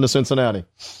Cincinnati. We're on to Cincinnati.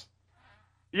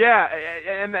 Yeah,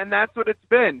 and that's what it's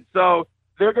been. So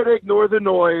they're going to ignore the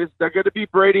noise. They're going to be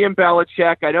Brady and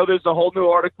Belichick. I know there's a whole new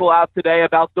article out today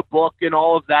about the book and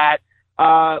all of that.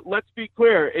 Let's be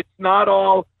clear. It's not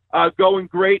all going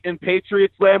great in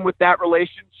Patriots land with that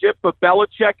relationship, but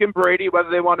Belichick and Brady, whether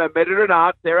they want to admit it or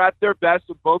not, they're at their best,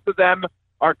 and both of them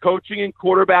are coaching and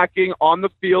quarterbacking on the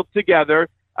field together.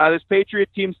 This Patriot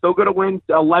team's still going to win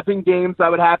 11 games, I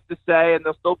would have to say, and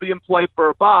they'll still be in play for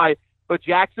a bye. But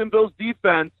Jacksonville's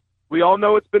defense, we all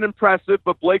know it's been impressive,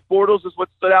 but Blake Bortles is what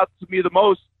stood out to me the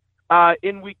most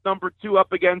in week number 2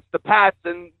 up against the Pats.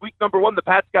 And week number 1, the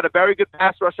Pats got a very good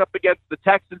pass rush up against the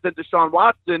Texans and Deshaun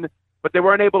Watson, but they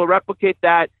weren't able to replicate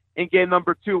that in game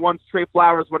number 2 once Trey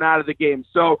Flowers went out of the game.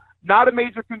 So not a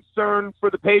major concern for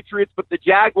the Patriots, but the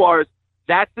Jaguars,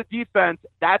 that's the defense.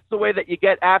 That's the way that you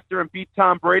get after and beat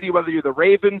Tom Brady, whether you're the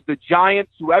Ravens, the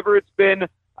Giants, whoever it's been,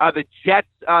 the Jets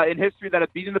in history that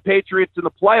have beaten the Patriots in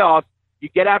the playoffs. You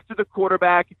get after the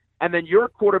quarterback, and then your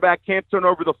quarterback can't turn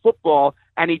over the football.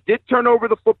 And he did turn over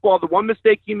the football. The one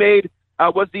mistake he made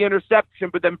was the interception,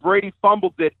 but then Brady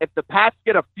fumbled it. If the Pats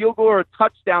get a field goal or a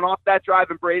touchdown off that drive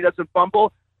and Brady doesn't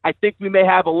fumble, I think we may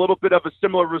have a little bit of a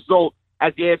similar result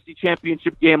as the AFC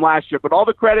Championship game last year. But all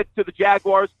the credit to the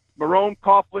Jaguars, Marone,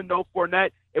 Coughlin, no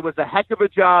Fournette. It was a heck of a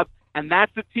job, and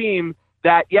that's a team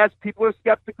that, yes, people are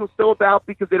skeptical still about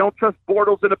because they don't trust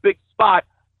Bortles in a big spot.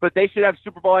 but they should have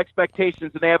Super Bowl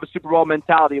expectations, and they have a Super Bowl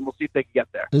mentality, and we'll see if they can get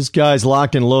there. This guy's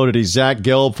locked and loaded. He's Zach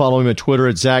Gelb. Follow him on Twitter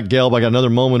at Zach Gelb. I got another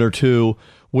moment or two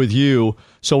with you.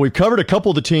 So we've covered a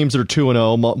couple of the teams that are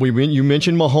 2-0. You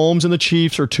mentioned Mahomes and the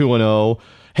Chiefs are 2-0.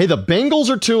 Hey, the Bengals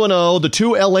are 2-0. The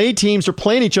two LA teams are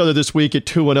playing each other this week at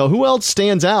 2-0. Who else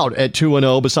stands out at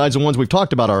 2-0 besides the ones we've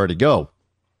talked about already? Go.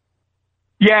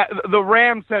 Yeah, the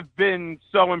Rams have been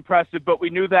so impressive, but we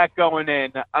knew that going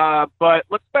in. But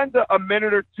let's spend a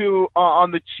minute or two on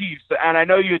the Chiefs, and I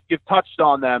know you've touched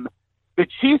on them. The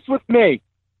Chiefs with me,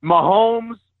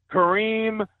 Mahomes,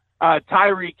 Kareem,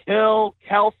 Tyreek Hill,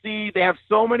 Kelsey, they have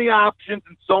so many options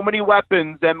and so many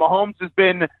weapons, and Mahomes has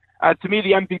been, to me,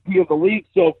 the MVP of the league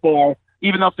so far,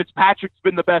 even though Fitzpatrick's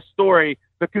been the best story.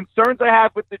 The concerns I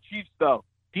have with the Chiefs, though,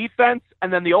 defense,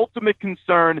 and then the ultimate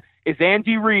concern is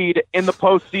Andy Reid in the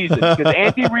postseason. Because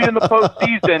Andy Reid in the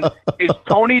postseason is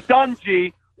Tony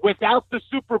Dungy without the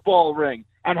Super Bowl ring.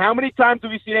 And how many times have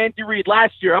we seen Andy Reid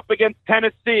last year up against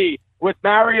Tennessee with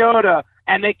Mariota,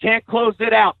 and they can't close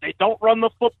it out? They don't run the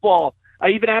football,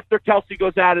 even after Kelsey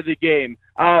goes out of the game.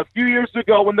 A few years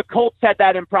ago when the Colts had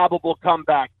that improbable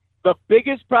comeback, the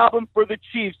biggest problem for the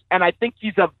Chiefs, and I think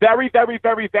he's a very, very,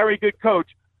 very, very good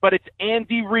coach, but it's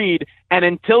Andy Reid. And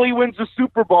until he wins the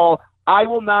Super Bowl, I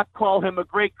will not call him a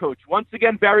great coach. Once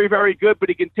again, very, very good, but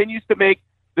he continues to make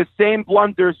the same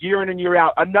blunders year in and year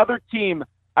out. Another team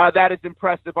that is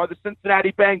impressive are the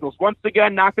Cincinnati Bengals. Once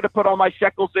again, not going to put all my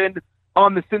shekels in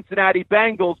on the Cincinnati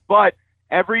Bengals, but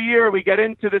every year we get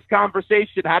into this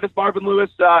conversation. How does Marvin Lewis,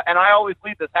 and I always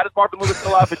lead this, how does Marvin Lewis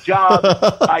still have a job?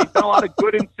 He's done a lot of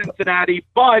good in Cincinnati,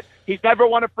 but he's never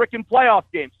won a freaking playoff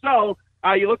game. So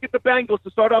you look at the Bengals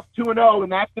to start off 2-0 in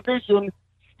that division.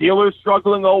 Steelers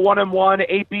struggling 0-1-1,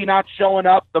 AB not showing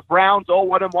up. The Browns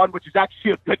 0-1-1, which is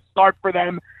actually a good start for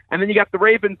them. And then you got the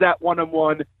Ravens at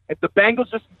 1-1. If the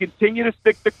Bengals just continue to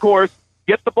stick the course,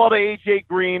 get the ball to A.J.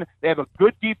 Green, they have a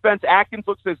good defense. Atkins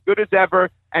looks as good as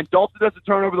ever, and Dalton doesn't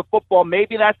turn over the football.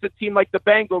 Maybe that's a team like the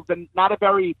Bengals and not a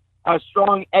very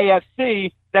strong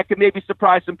AFC that could maybe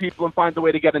surprise some people and find a way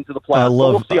to get into the playoffs.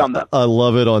 We'll see on them. I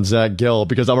love it on Zach Gelb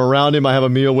because I'm around him. I have a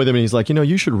meal with him, and he's like,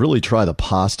 you should really try the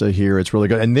pasta here. It's really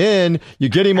good. And then you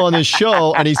get him on this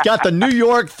show, and he's got the New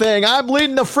York thing. I'm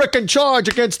leading the frickin' charge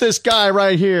against this guy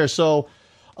right here. So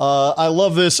I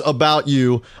love this about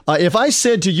you. If I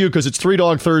said to you, because it's Three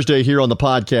Dog Thursday here on the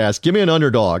podcast, give me an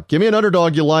underdog. Give me an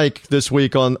underdog you like this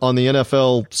week on the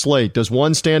NFL slate. Does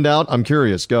one stand out? I'm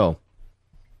curious. Go.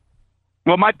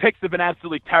 Well, my picks have been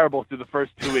absolutely terrible through the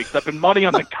first 2 weeks. I've been money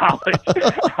on the college,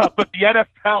 but the NFL,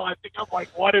 I think I'm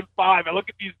like 1-5. I look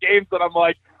at these games and I'm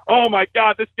like, oh my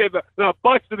God, this game, the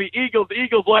Bucks and the Eagles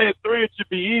laying 3, it should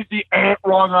be easy.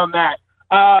 Wrong on that.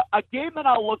 A game that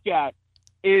I'll look at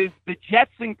is the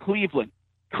Jets in Cleveland.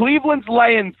 Cleveland's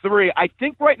laying 3. I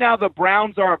think right now the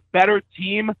Browns are a better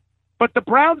team, but the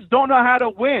Browns don't know how to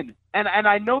win. And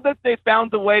I know that they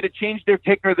found a way to change their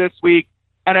kicker this week.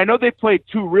 And I know they played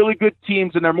 2 really good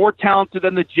teams, and they're more talented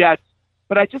than the Jets.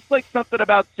 But I just like something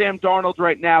about Sam Darnold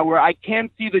right now where I can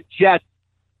see the Jets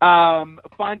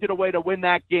finding a way to win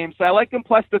that game. So I like them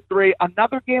plus the 3.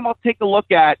 Another game I'll take a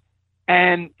look at,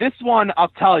 and this one, I'll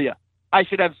tell you, I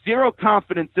should have zero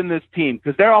confidence in this team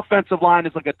because their offensive line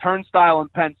is like a turnstile in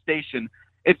Penn Station.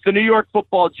 It's the New York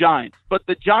Football Giants. But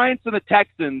the Giants and the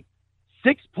Texans,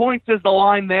 6 points is the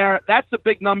line there. That's a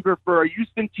big number for a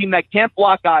Houston team that can't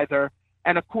block either,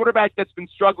 and a quarterback that's been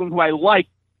struggling who I like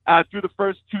through the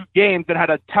first 2 games and had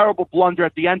a terrible blunder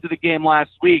at the end of the game last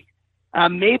week.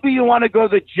 Maybe you want to go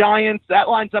the Giants. That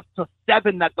line's up to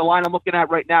 7, that's the line I'm looking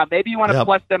at right now. Maybe you want to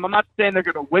flex them. I'm not saying they're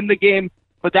going to win the game,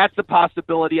 but that's a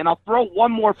possibility. And I'll throw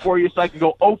one more for you so I can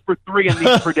go 0 for 3 in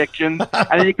these predictions,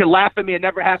 and then you can laugh at me and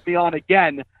never have me on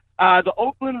again. The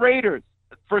Oakland Raiders,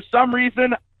 for some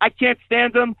reason, I can't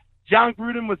stand them. John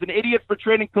Gruden was an idiot for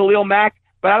trading Khalil Mack.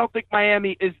 But I don't think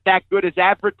Miami is that good as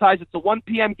advertised. It's a 1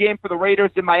 p.m. game for the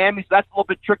Raiders in Miami, so that's a little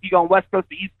bit tricky going West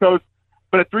Coast to East Coast.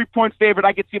 But a 3-point favorite,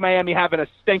 I could see Miami having a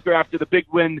stinker after the big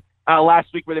win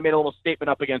last week where they made a little statement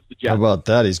up against the Jets. How about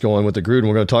that? He's going with the Gruden.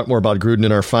 We're going to talk more about Gruden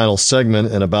in our final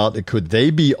segment and about could they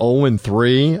be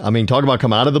 0-3? I mean, talk about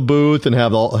come out of the booth and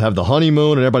have the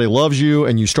honeymoon and everybody loves you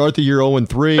and you start the year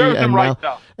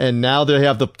 0-3 and now they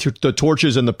have the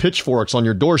torches and the pitchforks on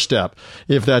your doorstep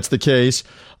if that's the case.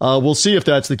 We'll see if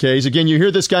that's the case. Again, you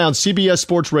hear this guy on CBS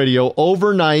Sports Radio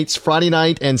overnights, Friday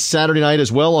night and Saturday night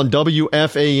as well on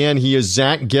WFAN. He is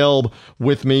Zach Gelb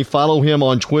with me. Follow him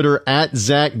on Twitter at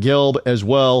Zach Gelb as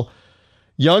well.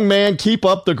 Young man, keep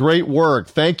up the great work.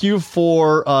 Thank you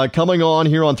for coming on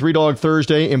here on Three Dog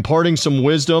Thursday, imparting some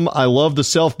wisdom. I love the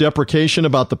self-deprecation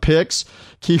about the picks,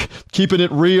 keeping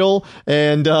it real,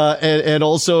 and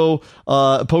also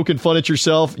poking fun at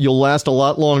yourself. You'll last a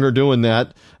lot longer doing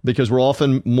that because we're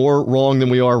often more wrong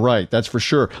than we are right. That's for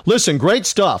sure. Listen, great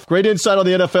stuff. Great insight on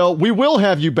the NFL. We will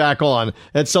have you back on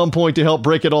at some point to help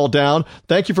break it all down.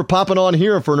 Thank you for popping on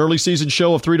here for an early season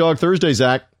show of Three Dog Thursday,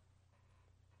 Zach.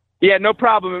 Yeah, no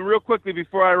problem. And real quickly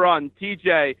before I run,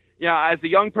 TJ, as a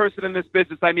young person in this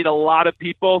business, I meet a lot of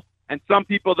people, and some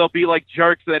people, they'll be like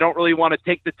jerks. They don't really want to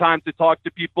take the time to talk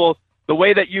to people. The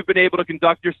way that you've been able to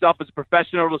conduct yourself as a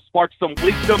professional will spark some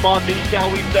wisdom on me, shall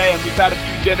we say, and we've had a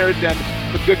few dinners and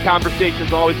some good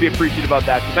conversations. I'll always be appreciative of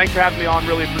that. So thanks for having me on.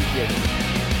 Really appreciate it.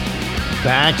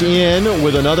 Back in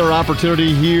with another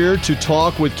opportunity here to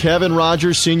talk with Kevin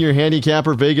Rogers, senior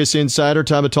handicapper, Vegas Insider.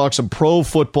 Time to talk some pro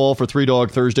football for Three Dog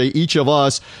Thursday. Each of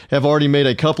us have already made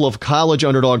a couple of college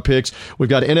underdog picks. We've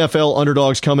got NFL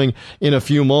underdogs coming in a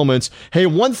few moments. Hey,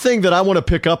 one thing that I want to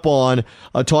pick up on,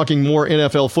 talking more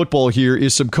NFL football here,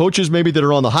 is some coaches maybe that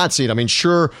are on the hot seat. I mean,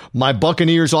 sure, my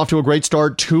Buccaneers off to a great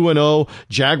start, 2-0.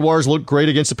 Jaguars looked great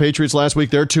against the Patriots last week.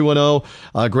 They're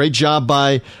 2-0. Great job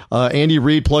by Andy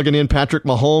Reid plugging in Patrick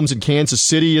Mahomes in Kansas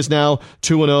City is now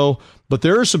 2-0. But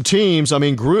there are some teams, I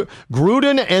mean,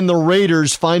 Gruden and the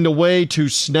Raiders find a way to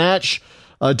snatch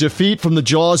a defeat from the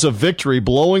jaws of victory,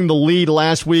 blowing the lead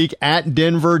last week at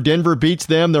Denver. Denver beats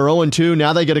them. They're 0-2.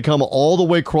 Now they got to come all the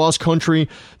way cross country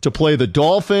to play the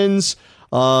Dolphins.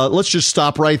 Let's just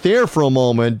stop right there for a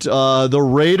moment. The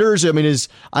Raiders, I mean,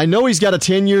 I know he's got a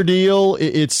 10-year deal.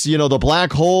 It's, the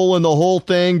black hole and the whole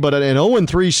thing, but an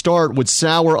 0-3 start would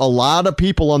sour a lot of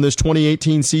people on this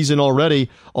 2018 season already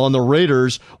on the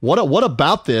Raiders. What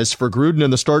about this for Gruden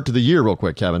and the start to the year, real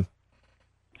quick, Kevin?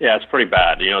 Yeah, it's pretty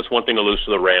bad. It's one thing to lose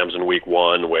to the Rams in week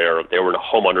one where they were a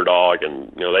home underdog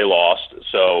and, they lost.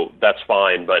 So that's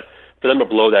fine. But for them to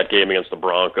blow that game against the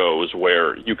Broncos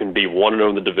where you can be 1-0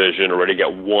 in the division, already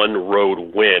get one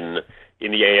road win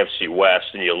in the AFC West,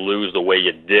 and you lose the way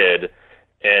you did.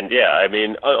 And, yeah, I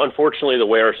mean, unfortunately, the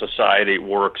way our society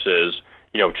works is,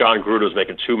 John Gruden was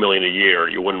making $2 million a year.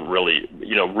 You wouldn't really,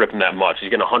 rip him that much. He's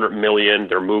getting $100 million.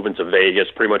 They're moving to Vegas.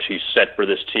 Pretty much he's set for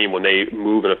this team when they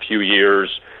move in a few years.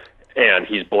 And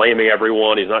he's blaming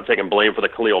everyone. He's not taking blame for the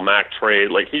Khalil Mack trade.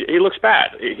 Like, he looks bad.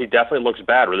 He definitely looks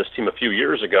bad. Where this team a few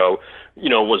years ago,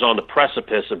 was on the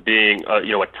precipice of being, a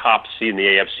top seed in the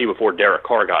AFC before Derek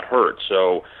Carr got hurt.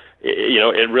 So,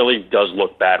 it really does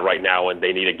look bad right now, and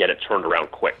they need to get it turned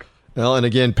around quick. Well, and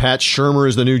again, Pat Shurmur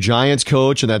is the new Giants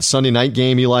coach, and that Sunday night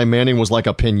game, Eli Manning was like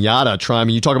a piñata. I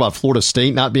mean, you talk about Florida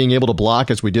State not being able to block,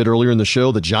 as we did earlier in the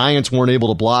show. The Giants weren't able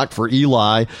to block for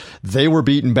Eli. They were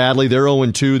beaten badly. They're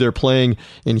 0-2. They're playing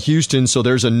in Houston, so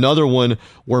there's another one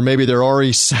where maybe they're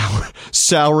already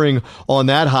souring on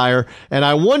that hire. And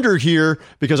I wonder here,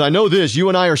 because I know this, you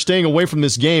and I are staying away from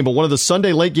this game, but one of the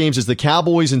Sunday late games is the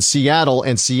Cowboys in Seattle,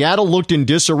 and Seattle looked in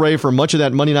disarray for much of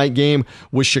that Monday night game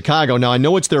with Chicago. Now, I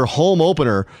know it's their home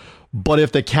opener, but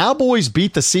if the Cowboys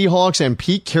beat the Seahawks and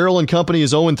Pete Carroll and company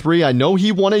is 0-3, I know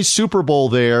he won a Super Bowl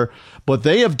there, but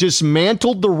they have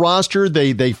dismantled the roster.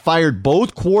 They fired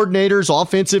both coordinators,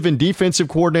 offensive and defensive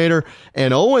coordinator,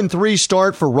 an 0-3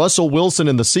 start for Russell Wilson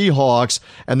and the Seahawks,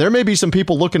 and there may be some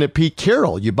people looking at Pete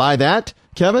Carroll. You buy that,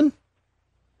 Kevin?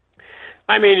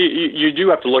 I mean, you do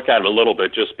have to look at it a little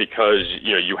bit just because,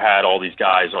 you had all these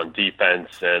guys on defense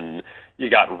and you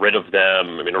got rid of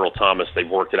them. I mean, Earl Thomas, they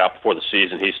worked it out before the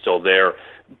season. He's still there.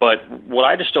 But what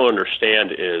I just don't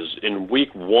understand is in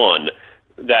week one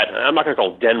that I'm not going to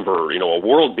call Denver, a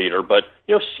world beater, but,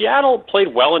 Seattle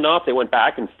played well enough. They went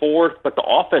back and forth, but the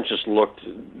offense just looked,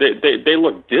 they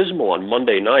looked dismal on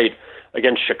Monday night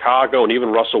against Chicago, and even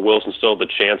Russell Wilson still had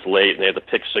the chance late, and they had the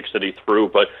pick six that he threw.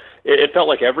 But it felt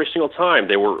like every single time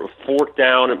they were fourth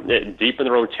down, deep in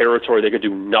their own territory. They could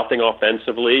do nothing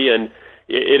offensively, and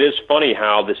it is funny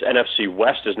how this NFC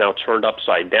West is now turned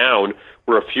upside down,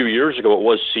 where a few years ago it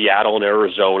was Seattle and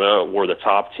Arizona were the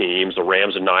top teams, the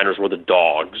Rams and Niners were the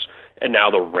dogs, and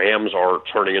now the Rams are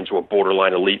turning into a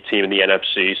borderline elite team in the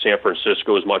NFC. San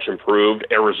Francisco is much improved.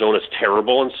 Arizona's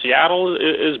terrible, and Seattle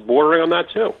is bordering on that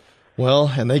too.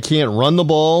 Well, and they can't run the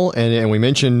ball, and we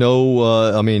mentioned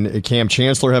Cam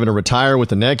Chancellor having to retire with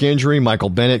the neck injury, Michael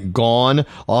Bennett gone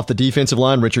off the defensive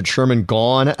line, Richard Sherman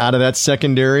gone out of that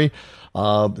secondary.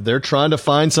 they're trying to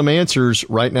find some answers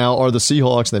right now are the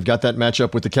Seahawks, and they've got that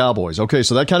matchup with the Cowboys. Okay,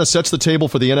 so that kind of sets the table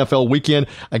for the NFL weekend.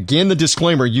 Again, the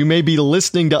disclaimer, you may be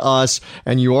listening to us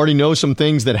and you already know some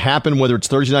things that happen, whether it's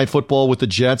Thursday Night Football with the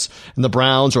Jets and the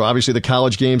Browns, or obviously the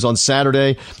college games on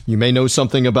Saturday. You may know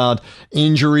something about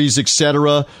injuries,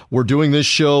 etc. We're doing this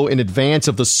show in advance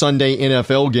of the Sunday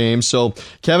NFL game. So,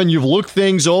 Kevin, you've looked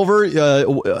things over.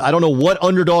 I don't know what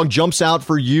underdog jumps out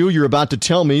for you. You're about to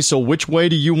tell me. So which way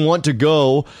do you want to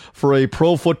go for a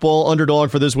pro football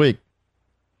underdog for this week?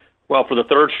 Well, for the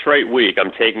third straight week,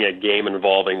 I'm taking a game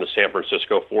involving the San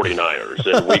Francisco 49ers.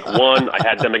 In week one, I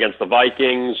had them against the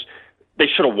Vikings. They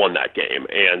should have won that game,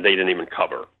 and they didn't even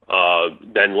cover.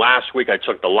 Then last week, I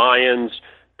took the Lions.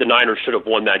 The Niners should have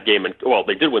won that game. Well,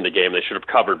 they did win the game. They should have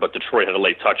covered, but Detroit had a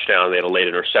late touchdown. They had a late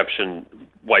interception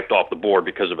wiped off the board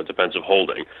because of a defensive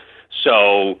holding.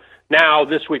 So now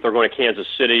this week they're going to Kansas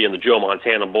City in the Joe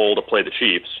Montana Bowl to play the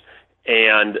Chiefs.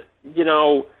 And, you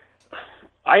know,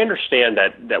 I understand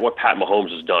that what Pat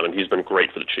Mahomes has done, and he's been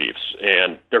great for the Chiefs.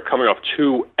 And they're coming off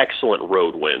two excellent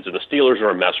road wins. And the Steelers are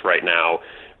a mess right now.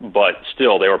 But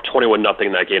still, they were up 21-0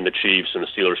 in that game, the Chiefs, and the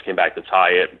Steelers came back to tie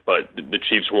it. But the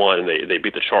Chiefs won, and they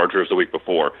beat the Chargers the week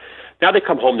before. Now they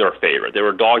come home, they're a favorite. They were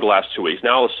a dog the last 2 weeks.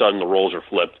 Now all of a sudden the roles are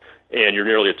flipped, and you're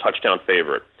nearly a touchdown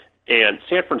favorite. And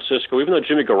San Francisco, even though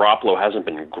Jimmy Garoppolo hasn't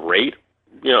been great,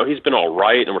 you know, he's been all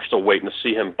right, and we're still waiting to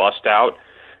see him bust out,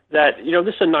 that, you know,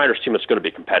 this is a Niners team that's going to be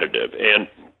competitive. And,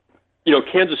 you know,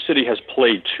 Kansas City has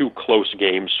played two close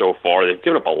games so far. They've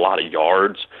given up a lot of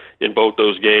yards in both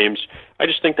those games. I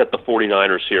just think that the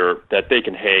 49ers here, that they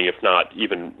can hang, if not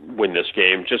even win this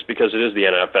game, just because it is the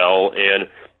NFL, and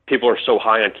people are so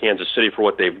high on Kansas City for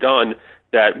what they've done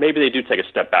that maybe they do take a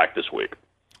step back this week.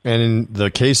 And in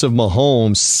the case of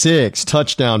Mahomes, 6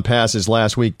 touchdown passes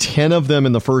last week, 10 of them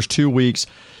in the first 2 weeks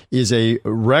is a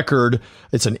record.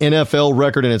 It's an NFL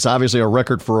record, and it's obviously a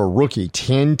record for a rookie.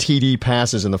 10 TD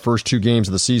passes in the first 2 games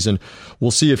of the season.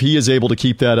 We'll see if he is able to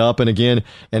keep that up. And again,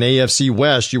 an AFC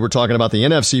West, you were talking about the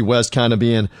NFC West kind of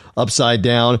being upside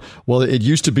down. Well, it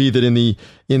used to be that in the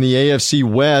AFC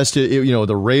West, you know,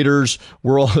 the Raiders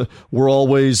were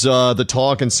always the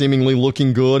talk and seemingly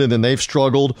looking good, and then they've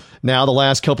struggled now the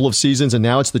last couple of seasons, and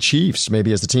now it's the Chiefs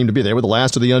maybe as the team to be. They were the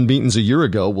last of the unbeatens a year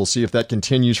ago. We'll see if that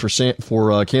continues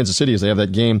for Kansas City as they have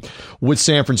that game with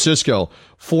San Francisco.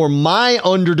 For my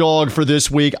underdog for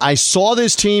this week, I saw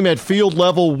this team at field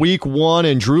level week 1,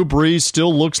 and Drew Brees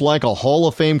still looks like a Hall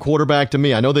of Fame quarterback to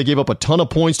me. I know they gave up a ton of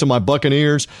points to my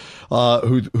Buccaneers,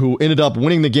 who ended up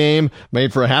winning the game,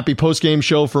 made for a happy post-game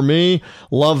show for me.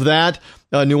 Love that.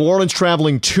 New Orleans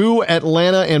traveling to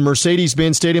Atlanta and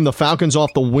Mercedes-Benz Stadium. The Falcons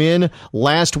off the win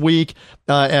last week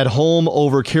at home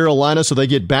over Carolina, so they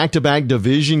get back-to-back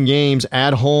division games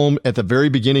at home at the very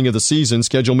beginning of the season.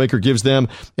 Schedule maker gives them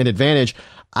an advantage.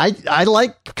 I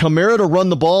like Kamara to run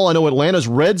the ball. I know Atlanta's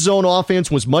red zone offense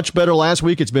was much better last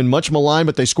week. It's been much maligned,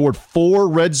 but they scored 4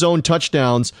 red zone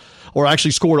touchdowns, or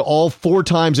actually scored all 4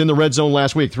 times in the red zone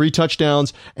last week. 3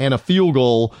 touchdowns and a field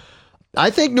goal. I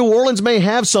think New Orleans may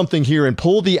have something here and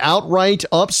pull the outright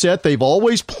upset. They've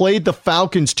always played the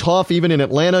Falcons tough, even in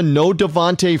Atlanta. No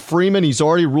Devontae Freeman. He's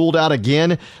already ruled out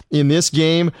again in this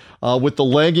game with the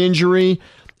leg injury.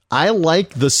 I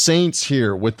like the Saints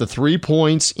here with the 3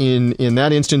 points in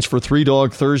that instance for 3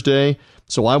 Dog Thursday.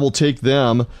 So I will take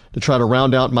them to try to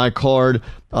round out my card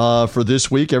for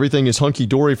this week. Everything is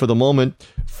hunky-dory for the moment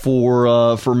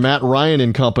for Matt Ryan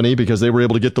and company because they were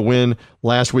able to get the win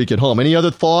last week at home. Any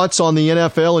other thoughts on the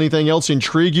NFL? Anything else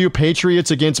intrigue you?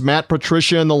 Patriots against Matt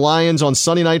Patricia and the Lions on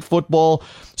Sunday Night Football.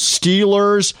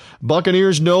 Steelers.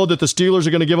 Buccaneers know that the Steelers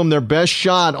are going to give them their best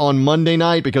shot on Monday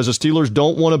night because the Steelers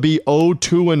don't want to be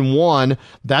 0-2-1.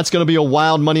 That's going to be a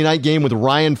wild Monday night game with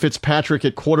Ryan Fitzpatrick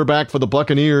at quarterback for the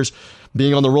Buccaneers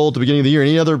being on the roll at the beginning of the year.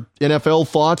 Any other NFL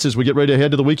thoughts as we get ready to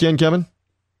head to the weekend, Kevin?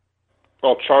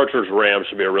 Well, Chargers-Rams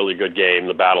should be a really good game,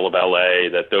 the Battle of L.A.,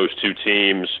 that those two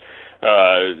teams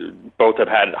both have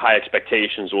had high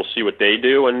expectations. We'll see what they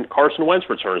do, and Carson Wentz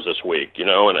returns this week, you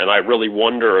know, and I really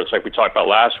wonder, it's like we talked about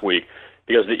last week,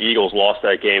 because the Eagles lost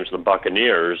that game to the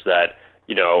Buccaneers, that,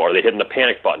 you know, are they hitting the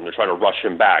panic button? They're trying to rush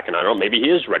him back, and I don't know, maybe he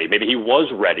is ready. Maybe he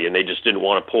was ready, and they just didn't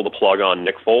want to pull the plug on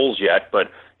Nick Foles yet,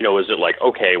 but, you know, is it like,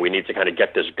 okay, we need to kind of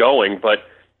get this going, but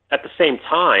at the same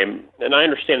time, and I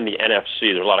understand in the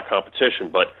NFC there's a lot of competition,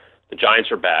 but the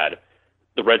Giants are bad.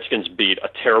 The Redskins beat a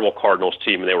terrible Cardinals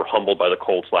team, and they were humbled by the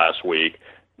Colts last week.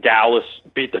 Dallas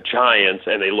beat the Giants,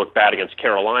 and they look bad against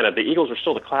Carolina. The Eagles are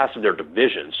still the class of their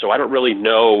division, so I don't really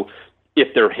know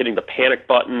if they're hitting the panic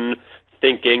button,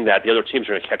 thinking that the other teams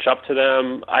are going to catch up to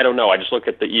them. I don't know. I just look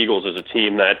at the Eagles as a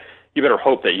team that, you better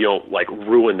hope that you don't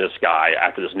ruin this guy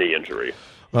after this knee injury.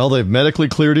 Well, they've medically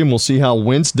cleared him. We'll see how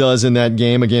Wentz does in that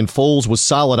game. Again, Foles was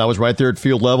solid. I was right there at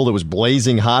field level. It was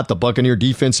blazing hot. The Buccaneer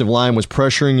defensive line was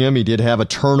pressuring him. He did have a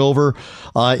turnover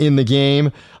in the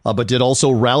game, but did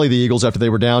also rally the Eagles after they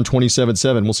were down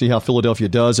 27-7. We'll see how Philadelphia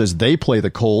does as they play the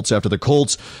Colts. After the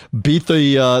Colts beat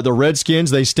the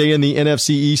Redskins, they stay in the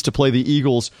NFC East to play the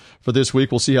Eagles for this week.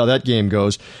 We'll see how that game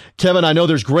goes. Kevin, I know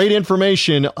there's great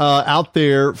information out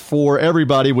there for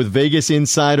everybody with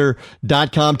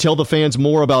VegasInsider.com. Tell the fans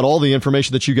more about all the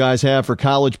information that you guys have for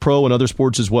college, pro, and other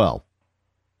sports as well.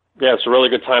 Yeah, it's a really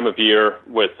good time of year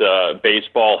with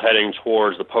baseball heading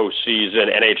towards the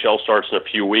postseason. NHL starts in a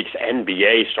few weeks.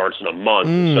 NBA starts in a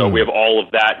month. So we have all of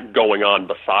that going on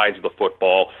besides the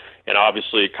football. And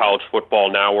obviously college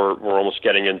football, now we're almost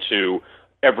getting into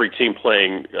every team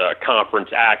playing conference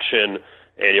action.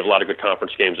 And you have a lot of good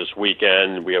conference games this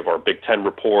weekend. We have our Big Ten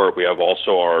report. We have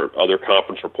also our other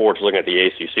conference reports looking at the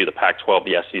ACC, the Pac-12,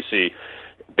 the SEC,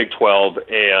 Big 12,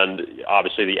 and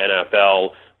obviously the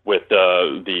NFL with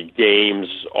the games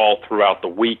all throughout the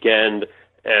weekend,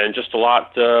 and just a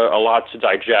lot to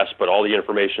digest. But all the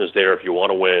information is there if you want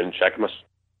to win. Check us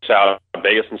out at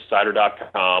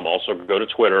VegasInsider.com. Also go to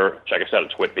Twitter. Check us out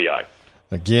at TwitBI.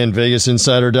 Again,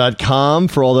 VegasInsider.com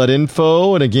for all that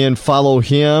info. And again, follow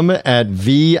him at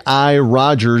VI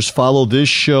Rogers. Follow this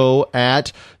show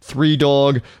at 3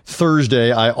 Dog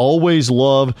Thursday. I always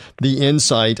love the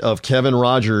insight of Kevin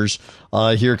Rogers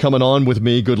here coming on with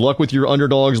me. Good luck with your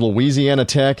underdogs, Louisiana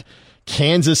Tech,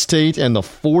 Kansas State, and the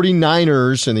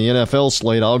 49ers in the NFL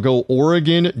slate. I'll go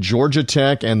Oregon, Georgia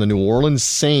Tech, and the New Orleans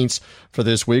Saints for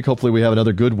this week. Hopefully we have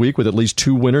another good week with at least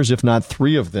 2 winners, if not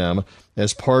 3 of them,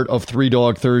 as part of 3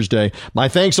 Dog Thursday. My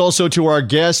thanks also to our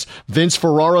guest, Vince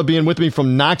Ferrara, being with me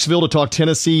from Knoxville to talk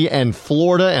Tennessee and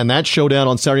Florida, and that showdown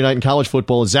on Saturday night in college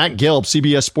football. Zach Gelb,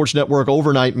 CBS Sports Network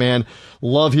overnight man.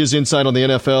 Love his insight on the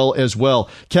NFL as well.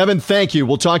 Kevin, thank you.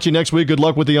 We'll talk to you next week. Good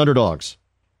luck with the underdogs.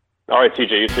 All right,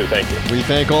 TJ, you too. Thank you. We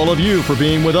thank all of you for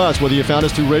being with us, whether you found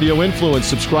us through Radio Influence,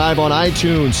 subscribe on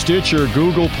iTunes, Stitcher,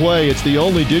 Google Play. It's the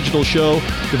only digital show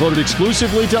devoted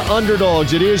exclusively to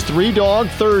underdogs. It is 3 Dog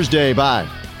Thursday. Bye.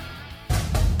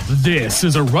 This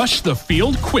is a Rush the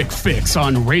Field quick fix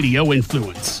on Radio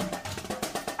Influence.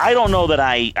 I don't know that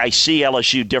I see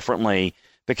LSU differently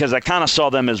because I kind of saw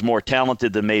them as more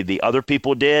talented than maybe the other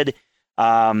people did.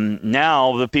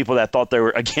 Now the people that thought they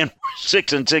were, again,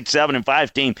 6-6,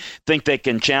 7-5 team think they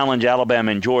can challenge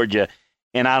Alabama and Georgia,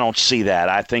 and I don't see that.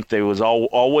 I think they was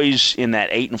always in that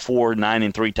 8-4,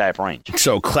 9-3 type range.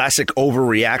 So classic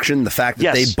overreaction, the fact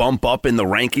that they bump up in the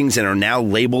rankings and are now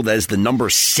labeled as the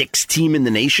number 6 team in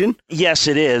the nation? Yes,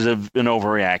 it is an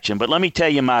overreaction, but let me tell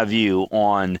you my view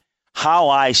on how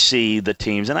I see the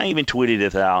teams, and I even tweeted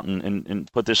it out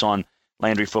and put this on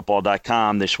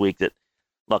LandryFootball.com this week that,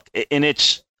 look, and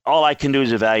it's all I can do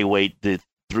is evaluate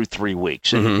through 3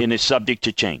 weeks, and it's subject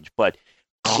to change. But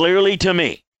clearly to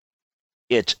me,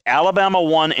 it's Alabama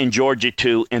 1 and Georgia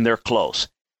 2, and they're close.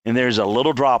 And there's a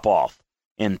little drop-off.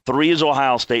 And 3 is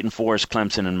Ohio State, and 4 is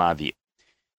Clemson, in my view.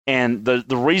 And the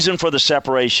reason for the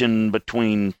separation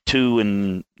between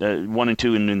 1 and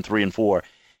 2 and 3 and 4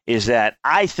 is that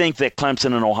I think that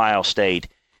Clemson and Ohio State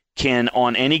can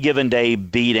on any given day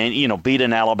beat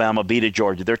an Alabama, beat a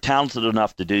Georgia. They're talented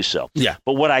enough to do so. Yeah.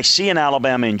 But what I see in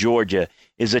Alabama and Georgia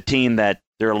is a team that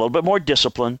they're a little bit more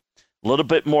disciplined, a little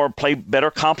bit more play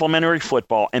better complementary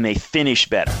football, and they finish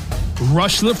better.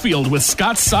 Rush the Field with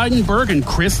Scott Seidenberg and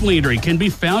Chris Landry can be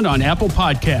found on Apple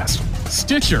Podcasts,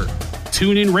 Stitcher,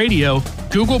 TuneIn Radio,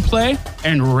 Google Play,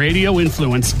 and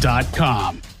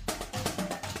RadioInfluence.com.